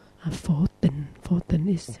 Phổ Tình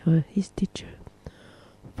is his teacher.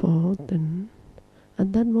 Phổ Tình,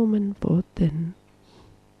 at that moment, Phổ Tình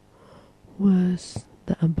was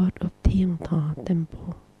the abbot of Thiền Thọ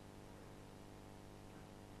Temple.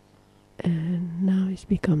 And now it's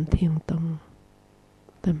become Thiền Tông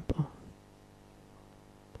Temple.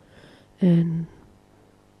 And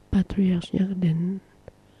Patriarch Nhạc Định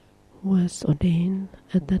was ordained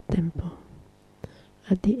at that temple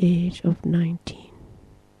at the age of 19.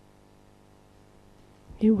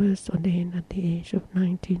 He was ordained at the age of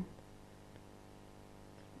 19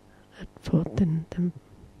 at Phổ Tình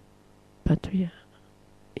Patriarch,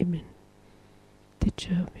 Ibn,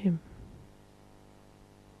 teacher of him.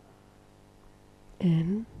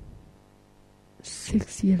 And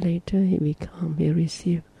 6 years later he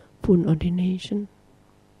received full ordination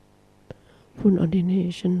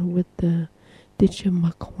with the teacher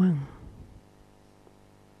Mak Huang.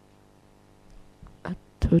 At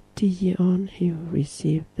 30 years old, he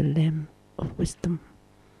received the lamp of wisdom.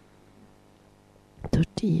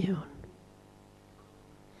 30 years old.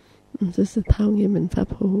 This is Thao Nghiêm and Pháp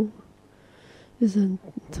Hữu. Is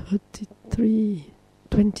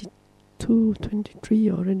 22,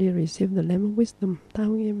 23 already received the lamp of wisdom.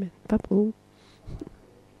 Thao Nghiêm and Pháp Hữu.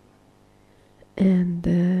 And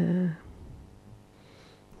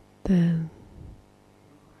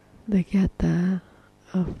the Gatha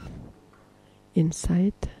of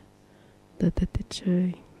insight that the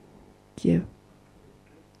teacher gave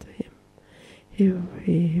to him. He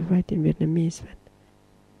write in Vietnamese that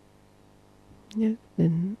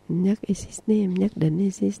Nhắc is his name, Nhắc Định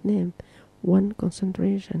is his name. One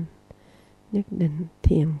concentration. Nhắc Định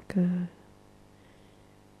Thiền Cơ.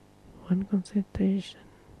 One concentration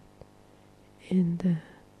in the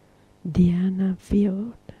dhyana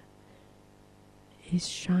field is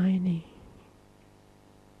shining.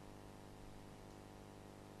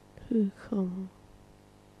 Hư không,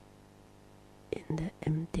 in the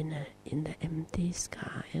emptiness, in the empty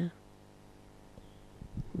sky,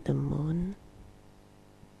 the moon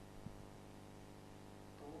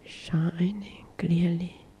shining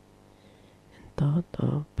clearly, and thought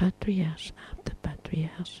of patriarchs after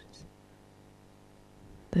patriarchs,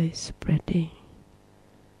 they are spreading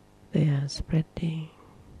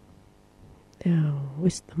their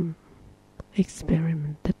wisdom,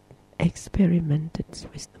 experimented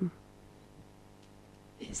wisdom.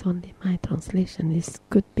 It's only my translation. It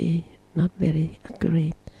could be not very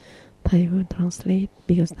accurate. I will translate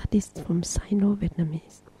because that is from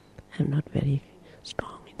Sino-Vietnamese. I'm not very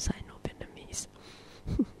strong in Sino-Vietnamese.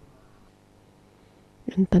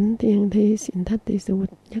 And Tánh Thiền is in that is the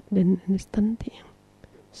word Nhắc Định and it's Tánh Thiền.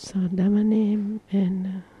 So Dhamma name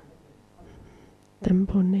and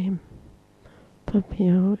temple name. Pháp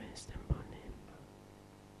Hiếu is temple name.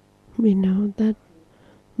 We know that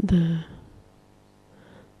the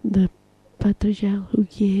patriarch who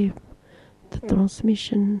gave the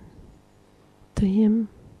transmission to him,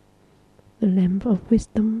 the lamp of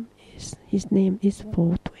wisdom, his name is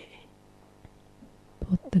Phổ Tuệ.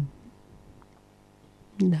 Phổ Tình.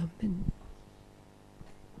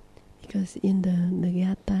 Because in the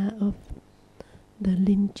Gatha of the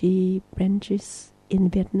Linh branches in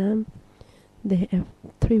Vietnam, they have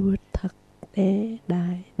 3 words: Thật, Đế,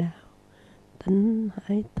 Đại, Đạo, Tánh,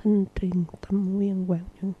 Hải, Thanh, Truyền, Tâm, Nguyên, Quảng,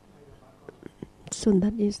 Nhân. So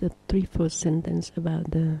that is the 3/4 sentence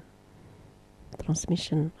about the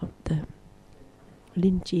transmission of the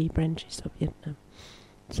Linh-Chi branches of Vietnam.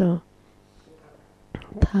 So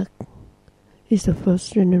Thak is the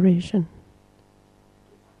first generation.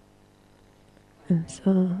 And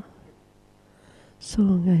so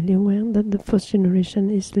Ngài Liêu Quang, that the first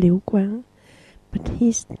generation is Liêu Quang, but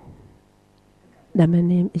his Dhamma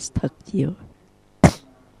name is Thak Diệu.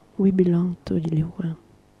 We belong to Liêu Quang.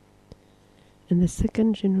 And the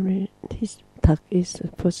second generation, his Thak is the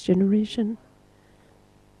first generation,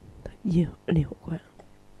 Thak Diệu, Liêu Quang.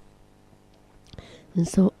 And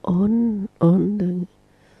so on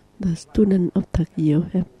the student of Thak Diệu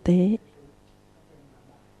have Tế.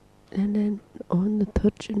 And then on the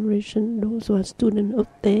third generation, those who are students of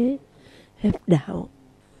Tế have Đạo.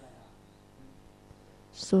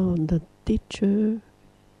 So the teacher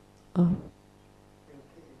of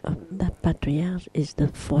that patriarch is the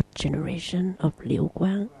fourth generation of Liêu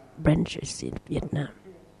Quang branches in Vietnam.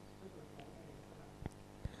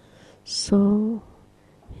 So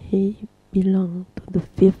he belonged to the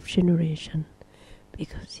fifth generation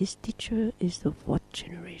because his teacher is the fourth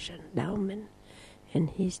generation, Đạo Minh, and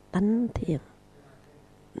his Tánh Thiền.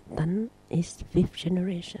 Tánh is fifth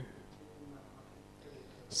generation.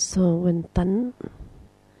 So when Tánh,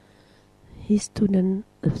 his student,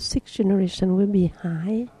 the sixth generation will be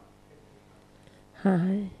Hải.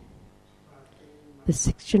 The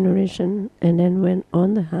sixth generation, and then when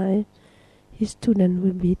on the Hải, his student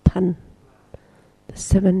will be Thanh, the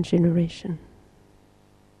seventh generation.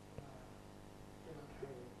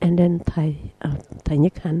 And then Thầy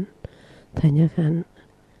Nhất Hạnh,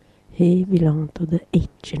 he belonged to the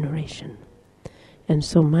eighth generation. And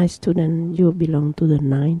so my student, you belong to the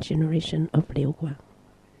ninth generation of Liêu Quang.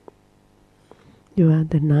 You are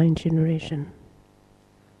the ninth generation.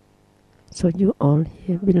 So you all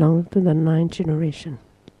here belong to the ninth generation.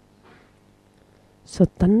 So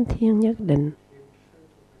Tánh Thiên Nhất Định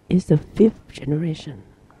is the fifth generation.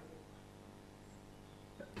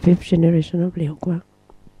 Fifth generation of Liêu Quang.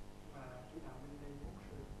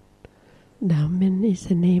 Đạo Minh is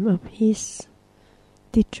the name of his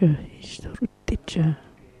teacher, his root teacher.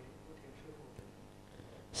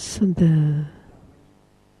 So the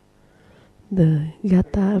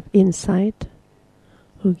Gatha of insight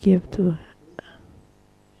who give to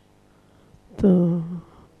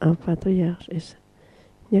our patriarch is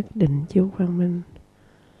Nhất Định Chiếu Quang Minh.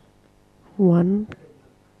 One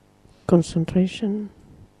concentration,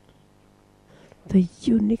 the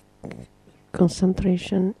unique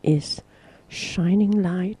concentration is shining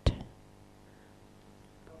light,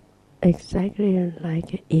 exactly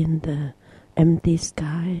like in the empty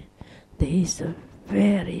sky. There is a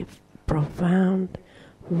very profound,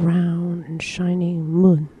 round and shining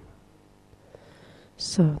moon.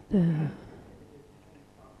 So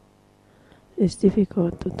it's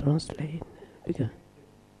difficult to translate because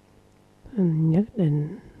Nhất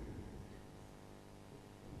Định,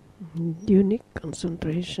 unique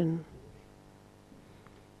concentration,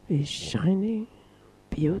 is shining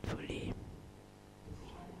beautifully.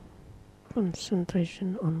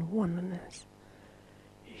 Concentration on oneness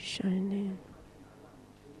is shining.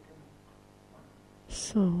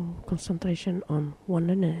 So concentration on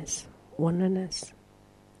oneness,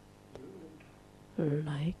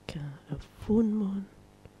 like a full moon.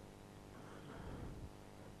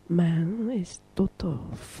 Man is total,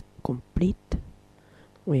 complete,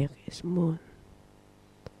 where is moon.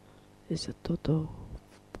 It's a total,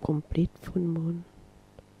 complete full moon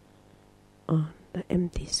on the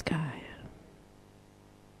empty sky.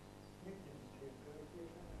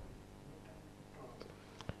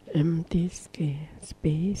 Empty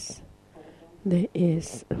space, there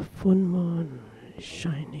is a full moon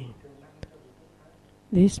shining.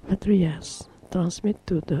 These patriarchs transmit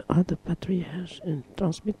to the other patriarchs and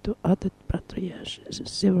transmit to other patriarchs.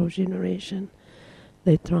 Several generations,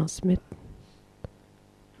 they transmit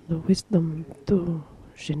the wisdom to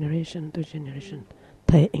generation to generation.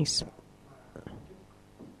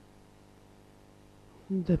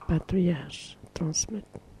 The patriarchs transmit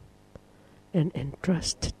and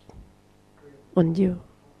entrust on you,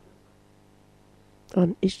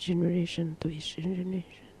 on each generation to each generation.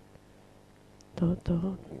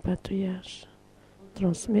 The patriarchs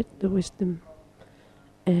transmit the wisdom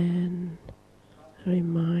and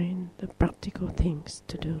remind the practical things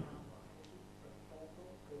to do.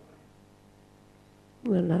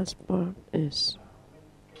 The last part is,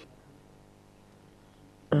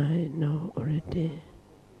 I know already.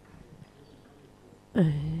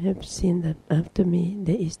 I have seen that after me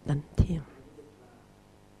there is Tánh Thiên.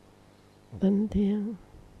 Tánh Thiên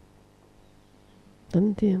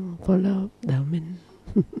Tánh Thiên follow Đạo Minh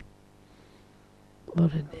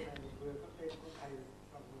already.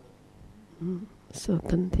 So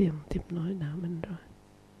Tánh Thiên tiếp nối Đạo Minh rồi.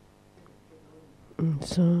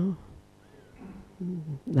 So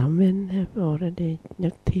Đạo Minh have already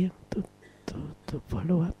nhắc Thiên to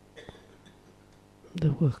follow up the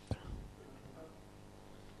work.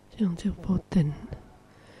 Chương 14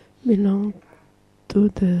 belong to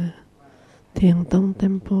the Thiền Tông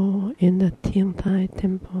Temple in the Thiền Thai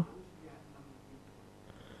Temple.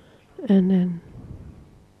 And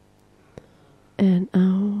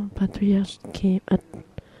our patriarch came at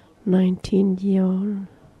 19 years old.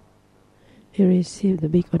 He received the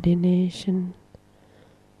big ordination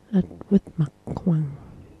at Whitmark Huang.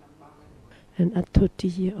 And at 30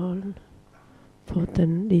 years old,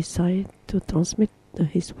 Photen decided to transmit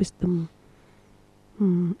his wisdom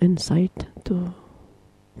and sight to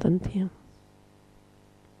Tánh Thiên.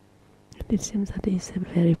 It seems that he is a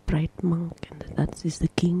very bright monk, and that is the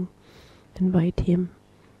king. Invite him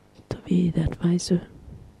to be the advisor.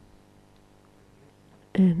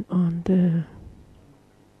 And on the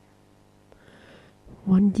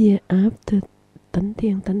 1 year after Tánh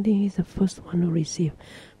Thiên is the first one who received,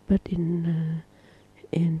 but in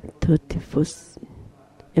 31st,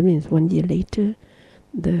 I mean 1 year later,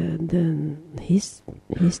 his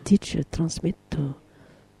teacher transmit to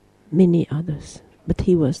many others, but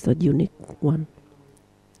he was the unique one.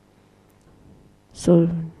 So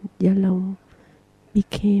Yalong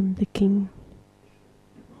became the king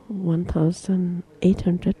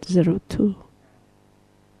 1802,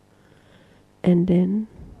 and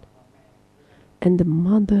the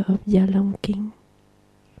mother of Yalong king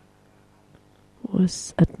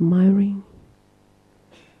was admiring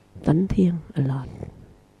Tánh Thiên a lot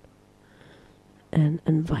and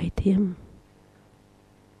invite him,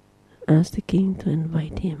 asked the king to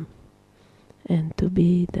invite him and to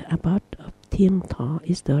be the abbot of Thiên Thọ,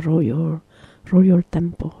 is the royal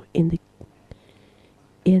temple in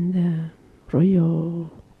the royal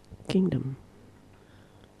kingdom.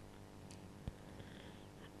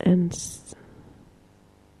 And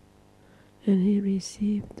he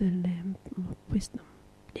received the lamp of wisdom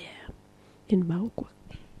there in Bảo Quốc.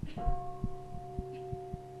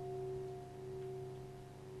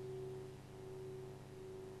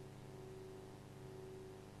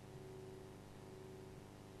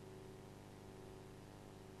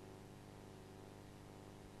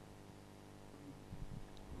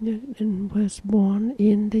 And was born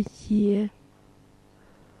in the year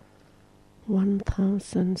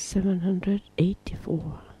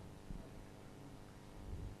 1784.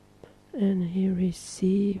 And he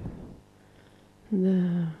received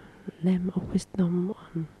the lamp of wisdom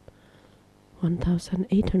on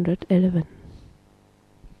 1811.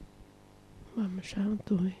 36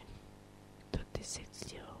 tuổi,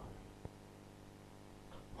 36 years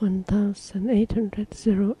old.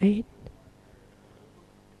 1808,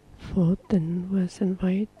 Photen was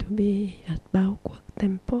invited to be at Bảo Quốc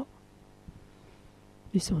Temple.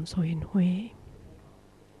 It's also in Huế.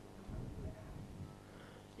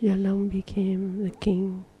 Yalong became the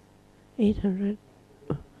king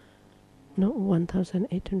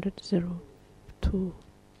 1802.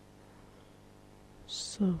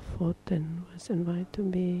 So Photen was invited to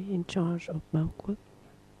be in charge of Bảo Quốc.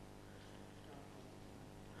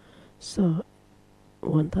 So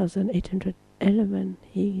 1811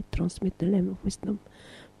 he transmitted the lamp of wisdom,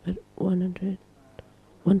 but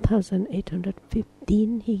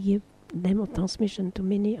 1815 he gave lamp of transmission to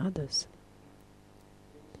many others.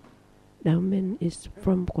 Đạo Minh is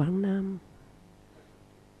from Quảng Nam,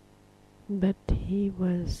 but he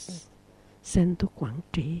was sent to Quảng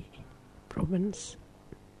Trị province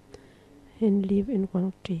and lived in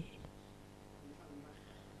Quảng Trị.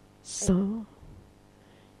 So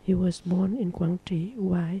he was born in Quảng Trị,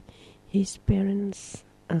 while his parents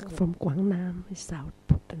are from Quảng Nam, South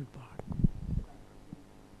Phutan part.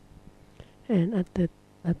 And at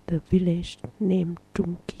the village named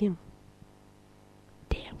Trung Kieng,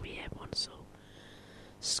 there we have also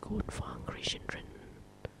school for hungry children.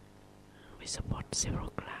 We support several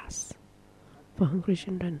classes for hungry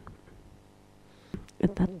children.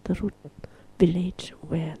 At that root village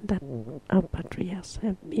where that our patriarchs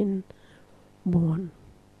have been born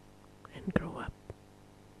and grow up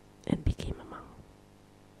and became a monk.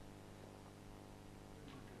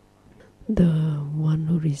 The one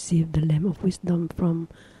who received the lamp of wisdom from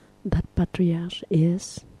that patriarch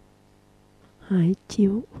is Hai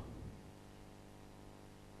Chiu.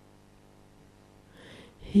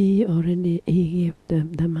 He gave the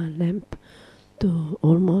Dhamma lamp to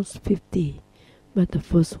almost 50, but the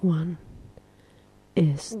first one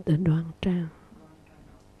is the Đoan Trang.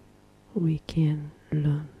 we can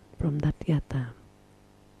learn from that gatha.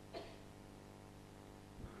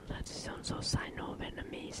 That is also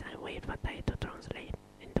Sino-Vietnamese. I wait for Thai to translate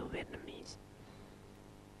into Vietnamese.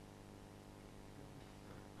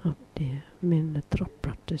 Oh dear, I mean the throat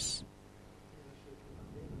practice.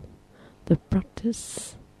 The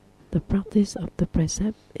practice of the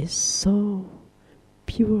precept is so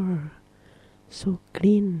pure, so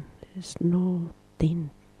clean. There's no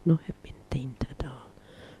taint, no have been taint at all.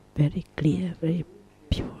 Very clear, very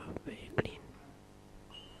pure, very clean.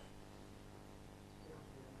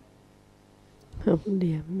 Oh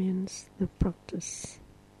dear, means the practice.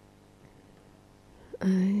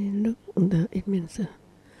 It means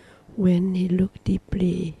when he look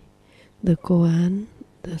deeply, the koan,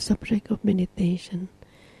 the subject of meditation,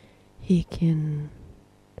 he can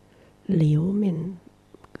liu, mean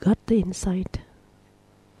got the insight,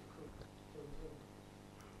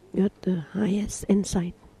 got the highest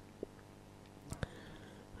insight.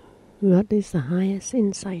 What is the highest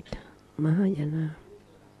insight? Mahayana.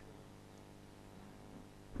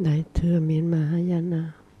 Đại thừa mean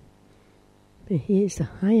Mahayana. He is the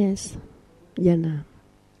highest yana.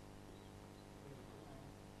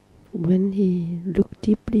 When he looked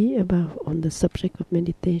deeply about on the subject of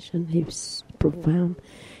meditation, he was profound.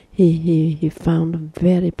 He found a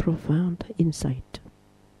very profound insight.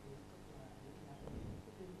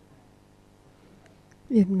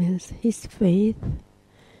 It means his faith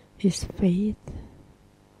is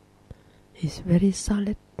very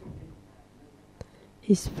solid.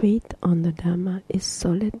 His faith on the Dhamma is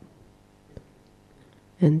solid,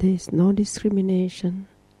 and there is no discrimination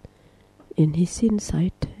in his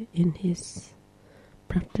insight, in his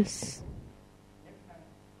practice.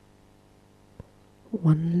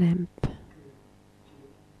 One lamp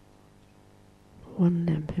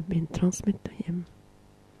have been transmitted to him,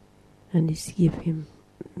 and it gives him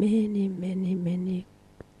many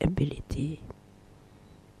ability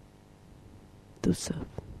to serve.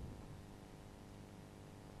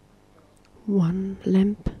 One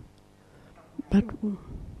lamp, but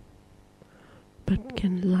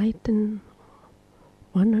can lighten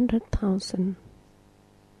 100,000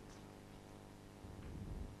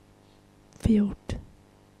 field.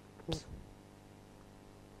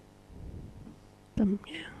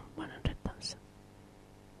 100,000.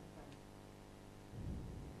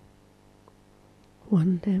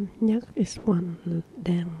 One lamp, nhắc is one,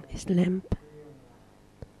 dang is lamp.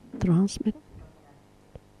 Transmit.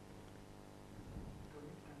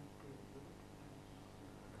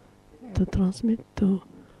 To transmit to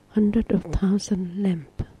hundreds of thousands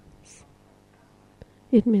lamps.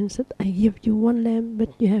 It means that I give you one lamp,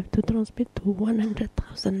 but you have to transmit to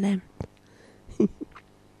 100,000 lamps.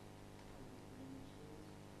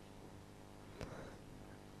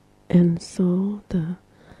 And so the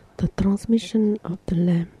transmission of the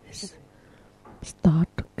lamp is start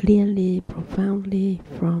clearly, profoundly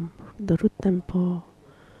from the root temple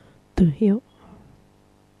to hill.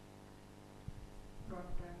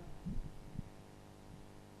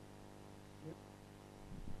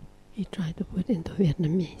 He tried to put into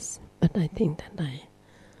Vietnamese, but I think that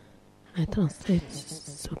I translate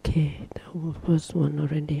it's okay. The first one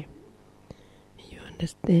already. You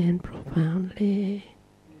understand profoundly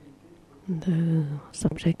the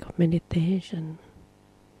subject of meditation.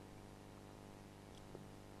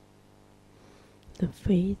 The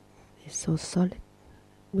faith is so solid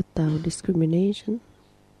without discrimination.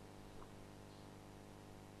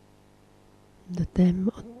 The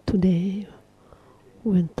Dhamma of today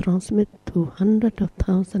will transmit to hundreds of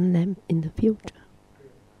thousands lamps in the future.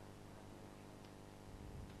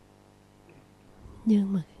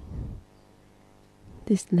 Nhưng mà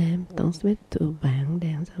this lamp transmit to vạn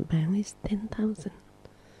đèn, so vạn is 10,000,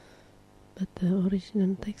 but the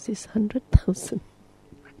original text is 100,000.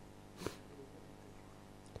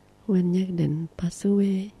 When Nhạc Định passed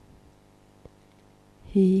away,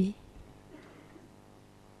 he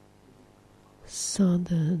saw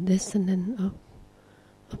the descendant of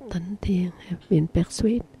Tánh Thiền have been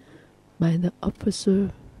persuaded by the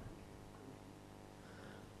officer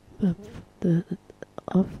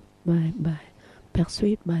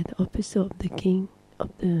persuaded by the officer of the king of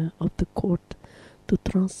the court to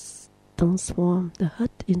transform the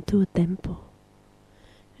hut into a temple,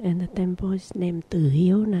 and the temple is named Từ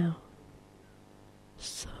Hiếu now.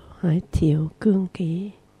 So Hải Thiệu Cương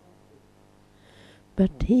Ký,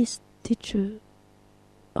 but his teacher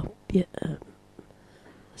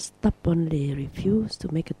stubbornly refused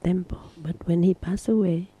to make a temple. But when he passed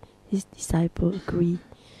away, his disciple agreed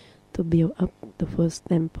to build up the first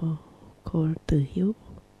temple called Từ Hiếu.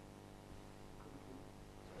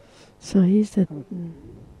 So he said,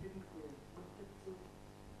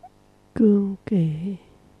 cương kể.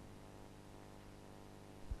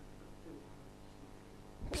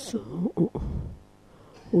 So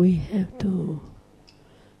we have to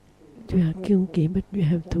cương kể, but you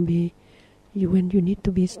have to be, when you need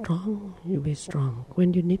to be strong, you be strong.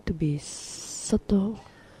 When you need to be subtle,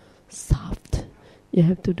 soft, you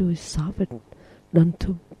have to do it soft, not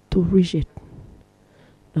too rigid.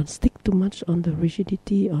 Don't stick too much on the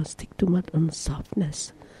rigidity or stick too much on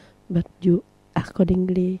softness, but you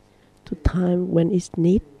accordingly to time when it's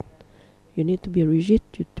need. You need to be rigid,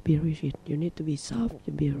 you to be rigid. You need to be soft,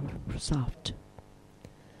 you be soft.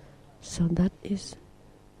 So that is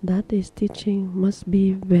teaching must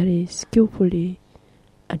be very skillfully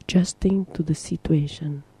adjusting to the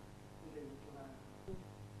situation.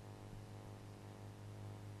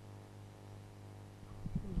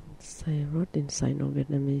 So I wrote in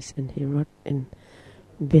Sino-Vietnamese and he wrote in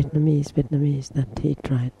Vietnamese that he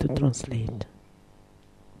tried to translate.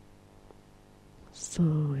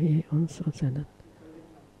 So he also said that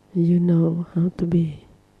you know how to be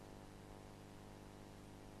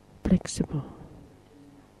flexible.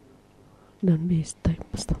 Don't be stuck.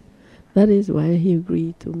 That is why he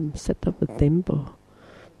agreed to set up a temple,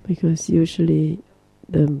 because usually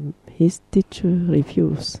his teacher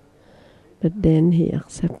refused, but then he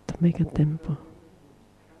accepted to make a temple.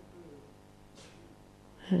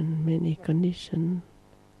 And many conditions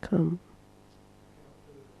come,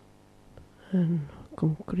 and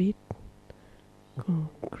concrete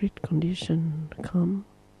condition come.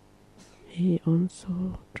 He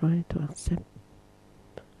also tried to accept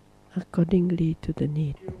accordingly to the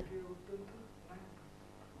need.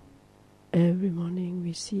 Every morning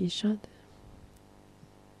we see each other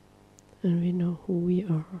and we know who we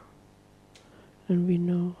are, and we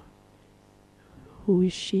know who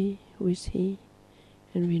is she, who is he,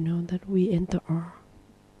 and we know that we enter our.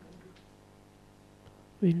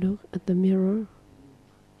 We look at the mirror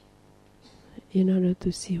in order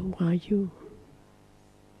to see who are you.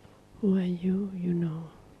 Who are you, you know.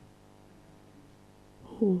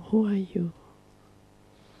 Who are you?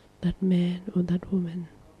 That man or that woman.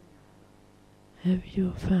 Have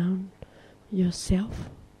you found yourself?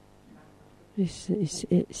 Is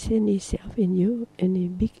any self in you? Any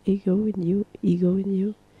big ego in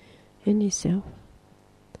you? Any self?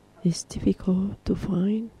 It's difficult to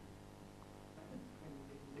find.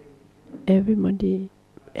 Every morning,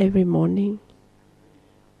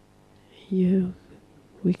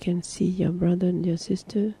 we can see your brother and your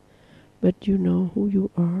sister, but you know who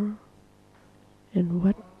you are and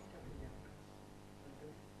what.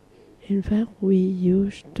 In fact, we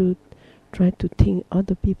used to try to think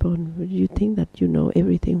other people, you think that you know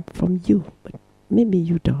everything from you, but maybe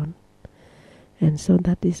you don't. And so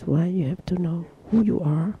that is why you have to know who you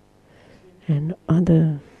are and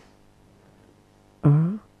other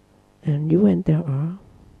are, and you and there are.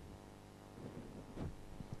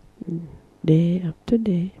 Day after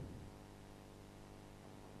day,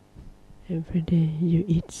 every day you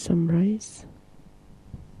eat some rice.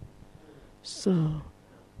 So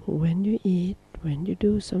when you eat, when you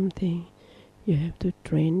do something, you have to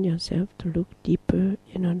train yourself to look deeper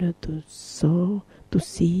in order to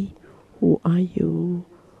see who are you,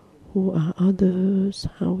 who are others,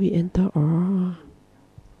 how we enter our.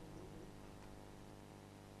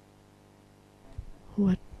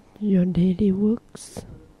 What your daily works,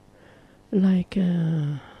 like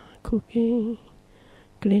cooking,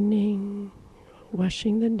 cleaning,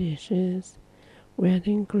 washing the dishes,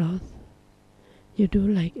 wearing clothes. You do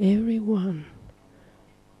like everyone,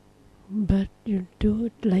 but you do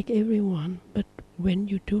it like everyone. But when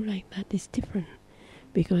you do like that, it's different,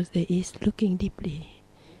 because there is looking deeply,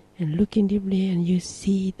 and you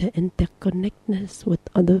see the interconnectedness with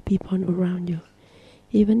other people around you.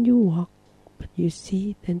 Even you walk, but you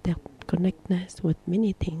see the interconnectedness with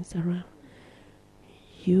many things around.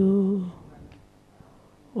 You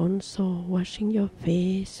also washing your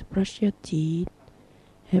face, brush your teeth,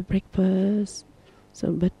 have breakfast.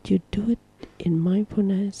 So, but you do it in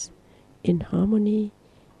mindfulness, in harmony,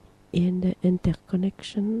 in the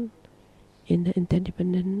interconnection, in the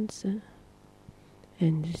interdependence,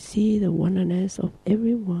 and you see the oneness of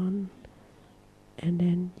everyone, and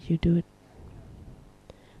then you do it.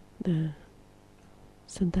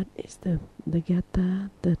 So that is the gatha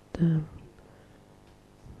that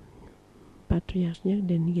Patriarch Nhak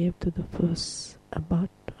then gave to the first abbot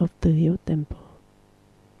of the Hill Temple.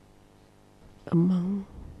 Among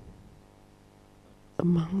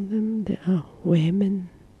them there are women.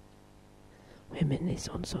 Women is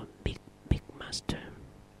also big master.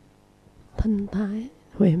 Thân Thái,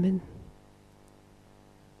 women.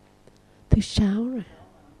 Thứ 6 rồi.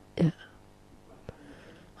 Yeah.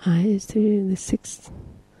 I is the 6th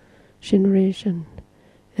generation,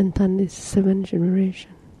 and Tan is 7th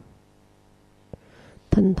generation.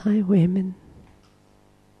 Tan Thai women,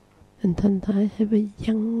 and Tan Thai have a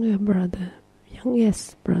younger brother,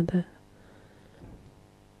 youngest brother,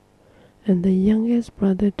 and the youngest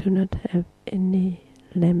brother do not have any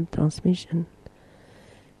lamb transmission,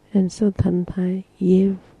 and so Tan Thai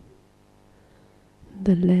gave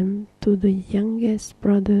the lamb to the youngest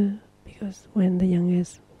brother, because when the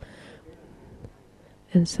youngest,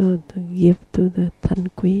 and so to give to the Tan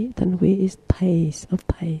Quy is Thais of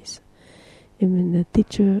Thais, even the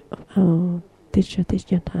teacher of our teacher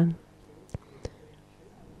Tan.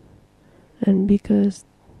 And because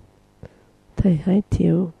Thầy Hai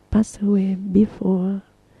Thiệu passed away before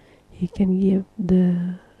he can give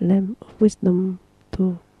the lamp of wisdom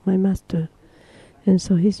to my master, and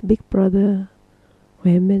so his big brother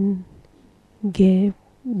Huemin gave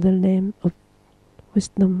the lamp of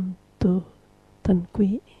wisdom to Tan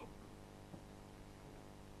Quy.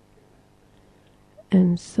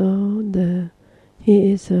 And so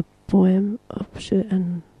he is a poem of Sư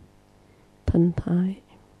Anh Tan Thai,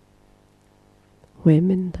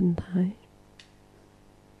 Huemin Tan Thai.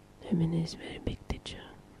 Huemin is very big teacher.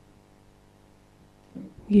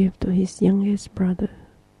 Give to his youngest brother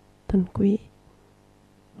Tan Quy.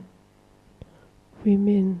 We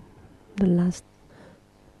mean the last.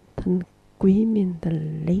 Tan Quy means the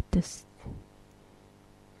latest.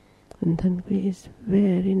 And Tan Quy is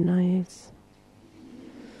very nice.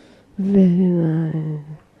 Very nice.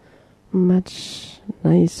 Much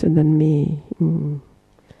nicer than me.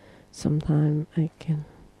 Sometimes I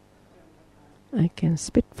can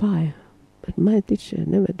spit fire, but my teacher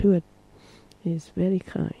never do it. He's very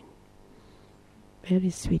kind, very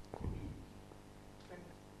sweet.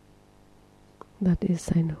 That is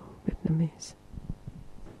Sino-Vietnamese.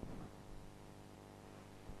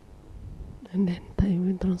 And then I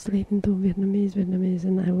will translate into Vietnamese,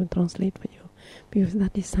 and I will translate for you, because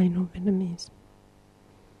that is Sino-Vietnamese.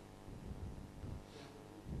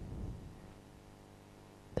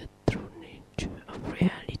 The true nature of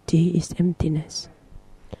reality is emptiness.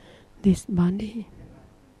 This body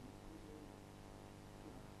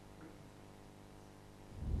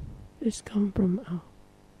is come from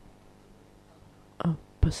our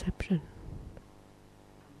perception.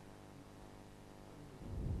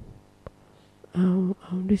 Our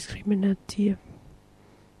discriminative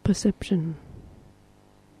perception.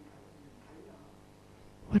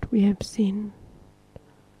 What we have seen,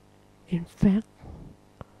 in fact,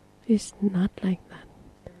 is not like that.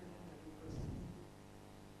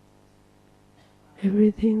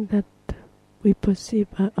 Everything that we perceive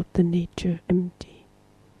are of the nature empty.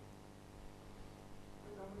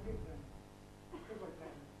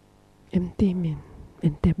 Empty means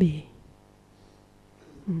entebbe.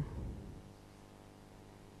 And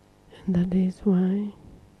that is why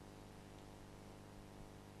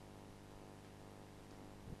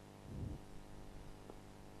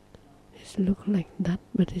it looks like that,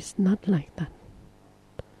 but it's not like that.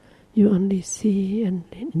 You only see an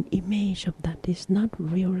image of that. It's not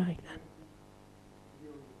real like that.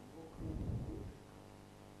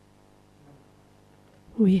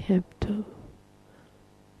 We have to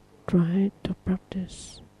try to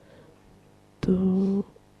practice to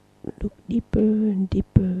look deeper and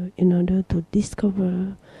deeper in order to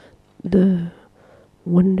discover the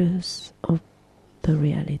wonders of the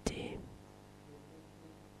reality.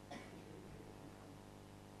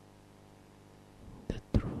 The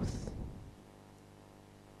truth.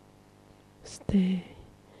 Stay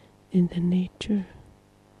in the nature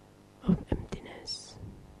of emptiness.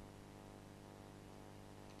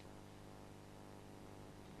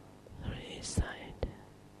 Reside.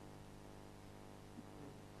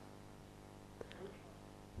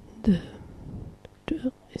 The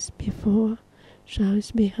truth is before, Shao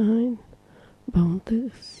is behind. Bóng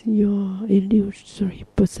thức, your illusory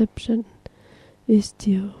perception is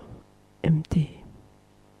still empty.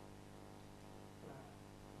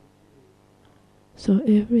 So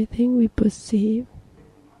everything we perceive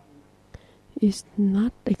is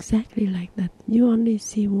not exactly like that. You only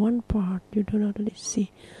see one part, you do not only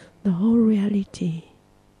see the whole reality.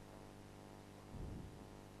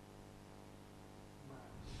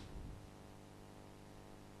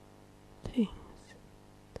 Things.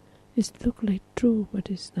 It looks like true,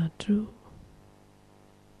 but it's not true.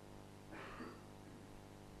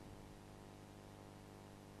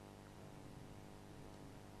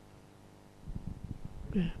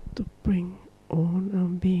 We have to bring all our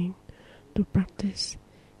being to practice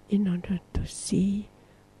in order to see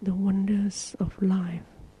the wonders of life,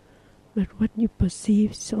 But what you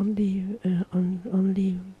perceive is only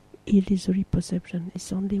only illusory perception.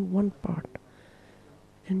 It's only one part,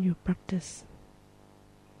 and you practice.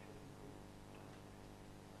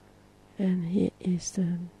 And he is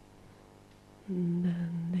the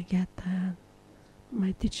Nagata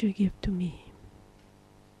my teacher gave to me.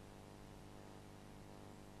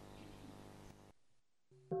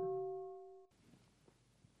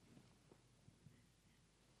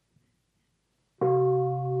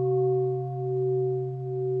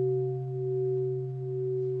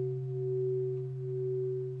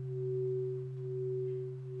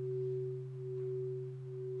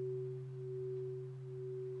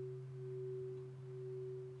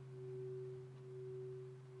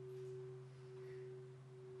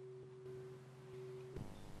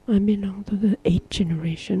 I belong to the 8th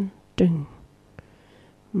generation, Trừng.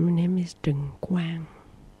 My name is Trừng Quang.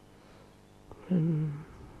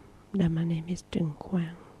 My name is Trừng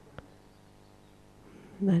Quang.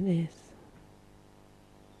 That is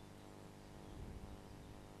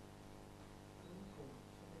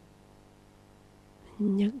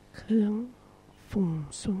Nhất Hướng Phùng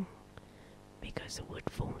Xuân, because the word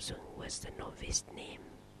Phùng Xuân was the novice name.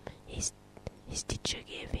 His teacher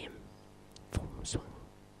gave him Phùng Xuân.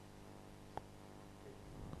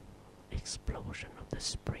 Explosion of the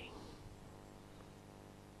spring.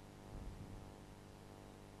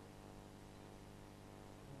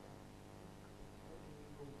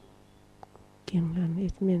 Kiangan,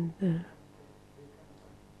 it means the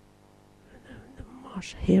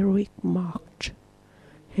march, heroic march.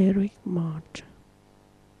 Heroic march.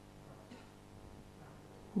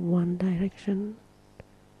 One direction,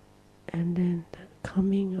 and then the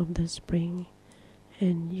coming of the spring,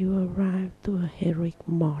 and you arrive to a heroic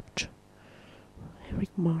march.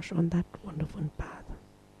 Heroic march on that wonderful path.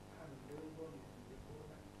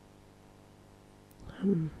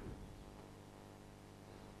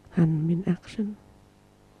 Han means action.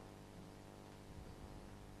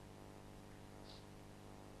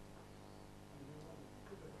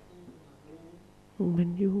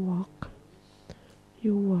 When you walk.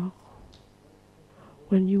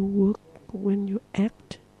 When you work, when you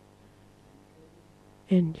act,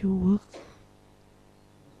 and you work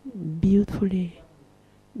beautifully,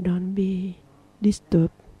 don't be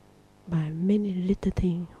disturbed by many little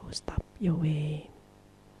things who stop your way.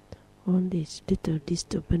 All these little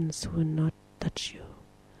disturbance will not touch you.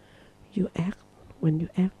 You act. When you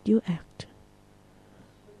act, you act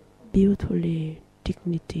beautifully,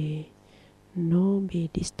 dignity. No be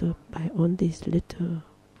disturbed by all these little,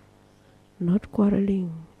 not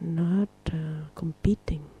quarreling, not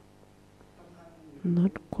competing.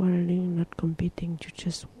 Not quarreling, not competing, you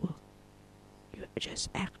just work. You just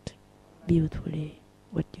act beautifully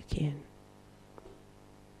what you can.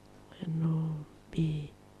 And no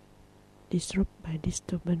be disrupted by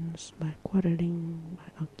disturbance, by quarreling,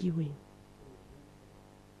 by arguing.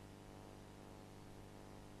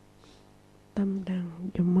 Tâm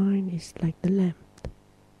Đăng, your mind is like the lamp,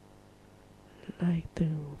 like the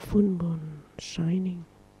full moon shining.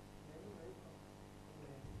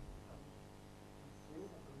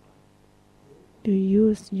 To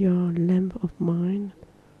use your lamp of mind,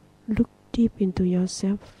 look deep into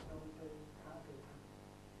yourself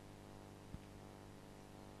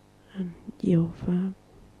and Diệu Pháp,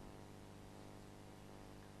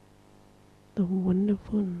 the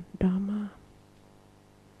wonderful Dharma,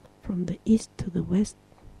 from the east to the west,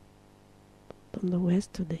 from the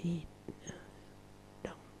west to the east,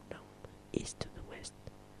 down, east to the west.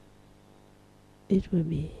 It will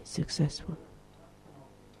be successful.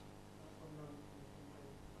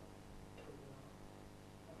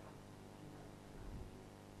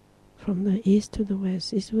 From the east to the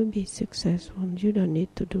west, it will be successful. You don't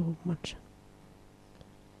need to do much.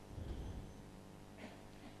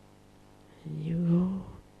 You go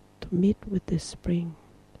to meet with the spring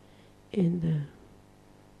in the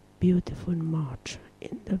beautiful march,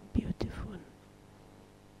 in the beautiful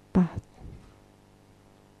path.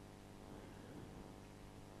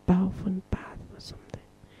 Powerful path or something.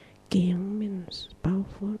 Kiang means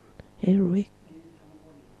powerful, heroic.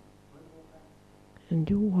 And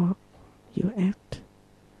you walk, you act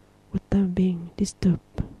without being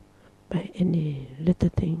disturbed by any little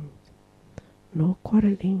thing. No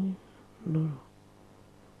quarreling, no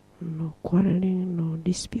quarreling, no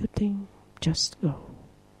disputing. Just go,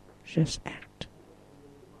 just act.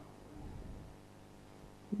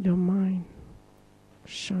 Your mind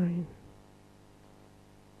shine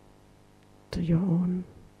to your own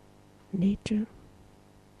nature.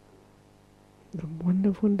 The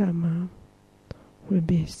wonderful Dharma will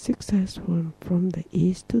be successful from the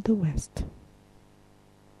east to the west.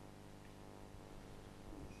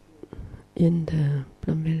 in the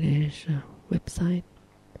Plum Village website.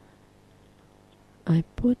 I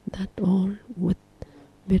put that all with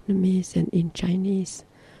Vietnamese and in Chinese,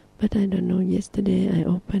 but I don't know, yesterday I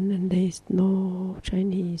opened and there is no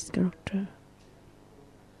Chinese character.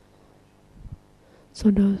 So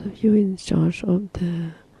those of you in charge of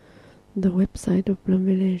the website of Plum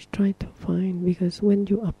Village, try to find, because when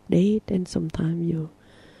you update and sometimes you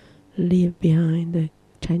leave behind the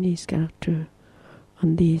Chinese character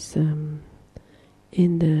on these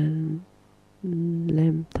in the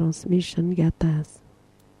lamp transmission gathas,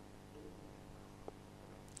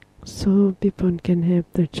 so people can have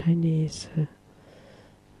the Chinese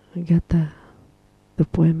gatha, the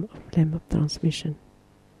poem of lamp of transmission.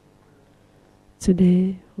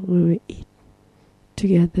 Today we will eat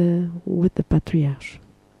together with the patriarch.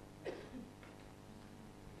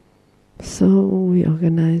 So we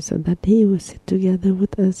organize so that he will sit together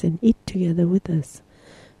with us and eat together with us,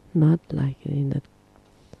 not like in a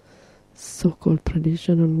so-called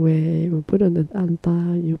traditional way. You put on the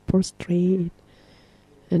altar, you prostrate,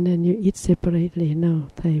 and then you eat separately. No,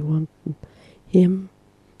 they want him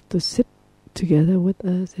to sit together with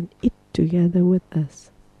us and eat together with us.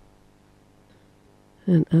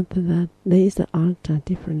 And after that, there is the altar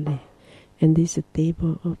differently, and there is a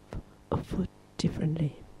table of food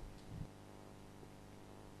differently.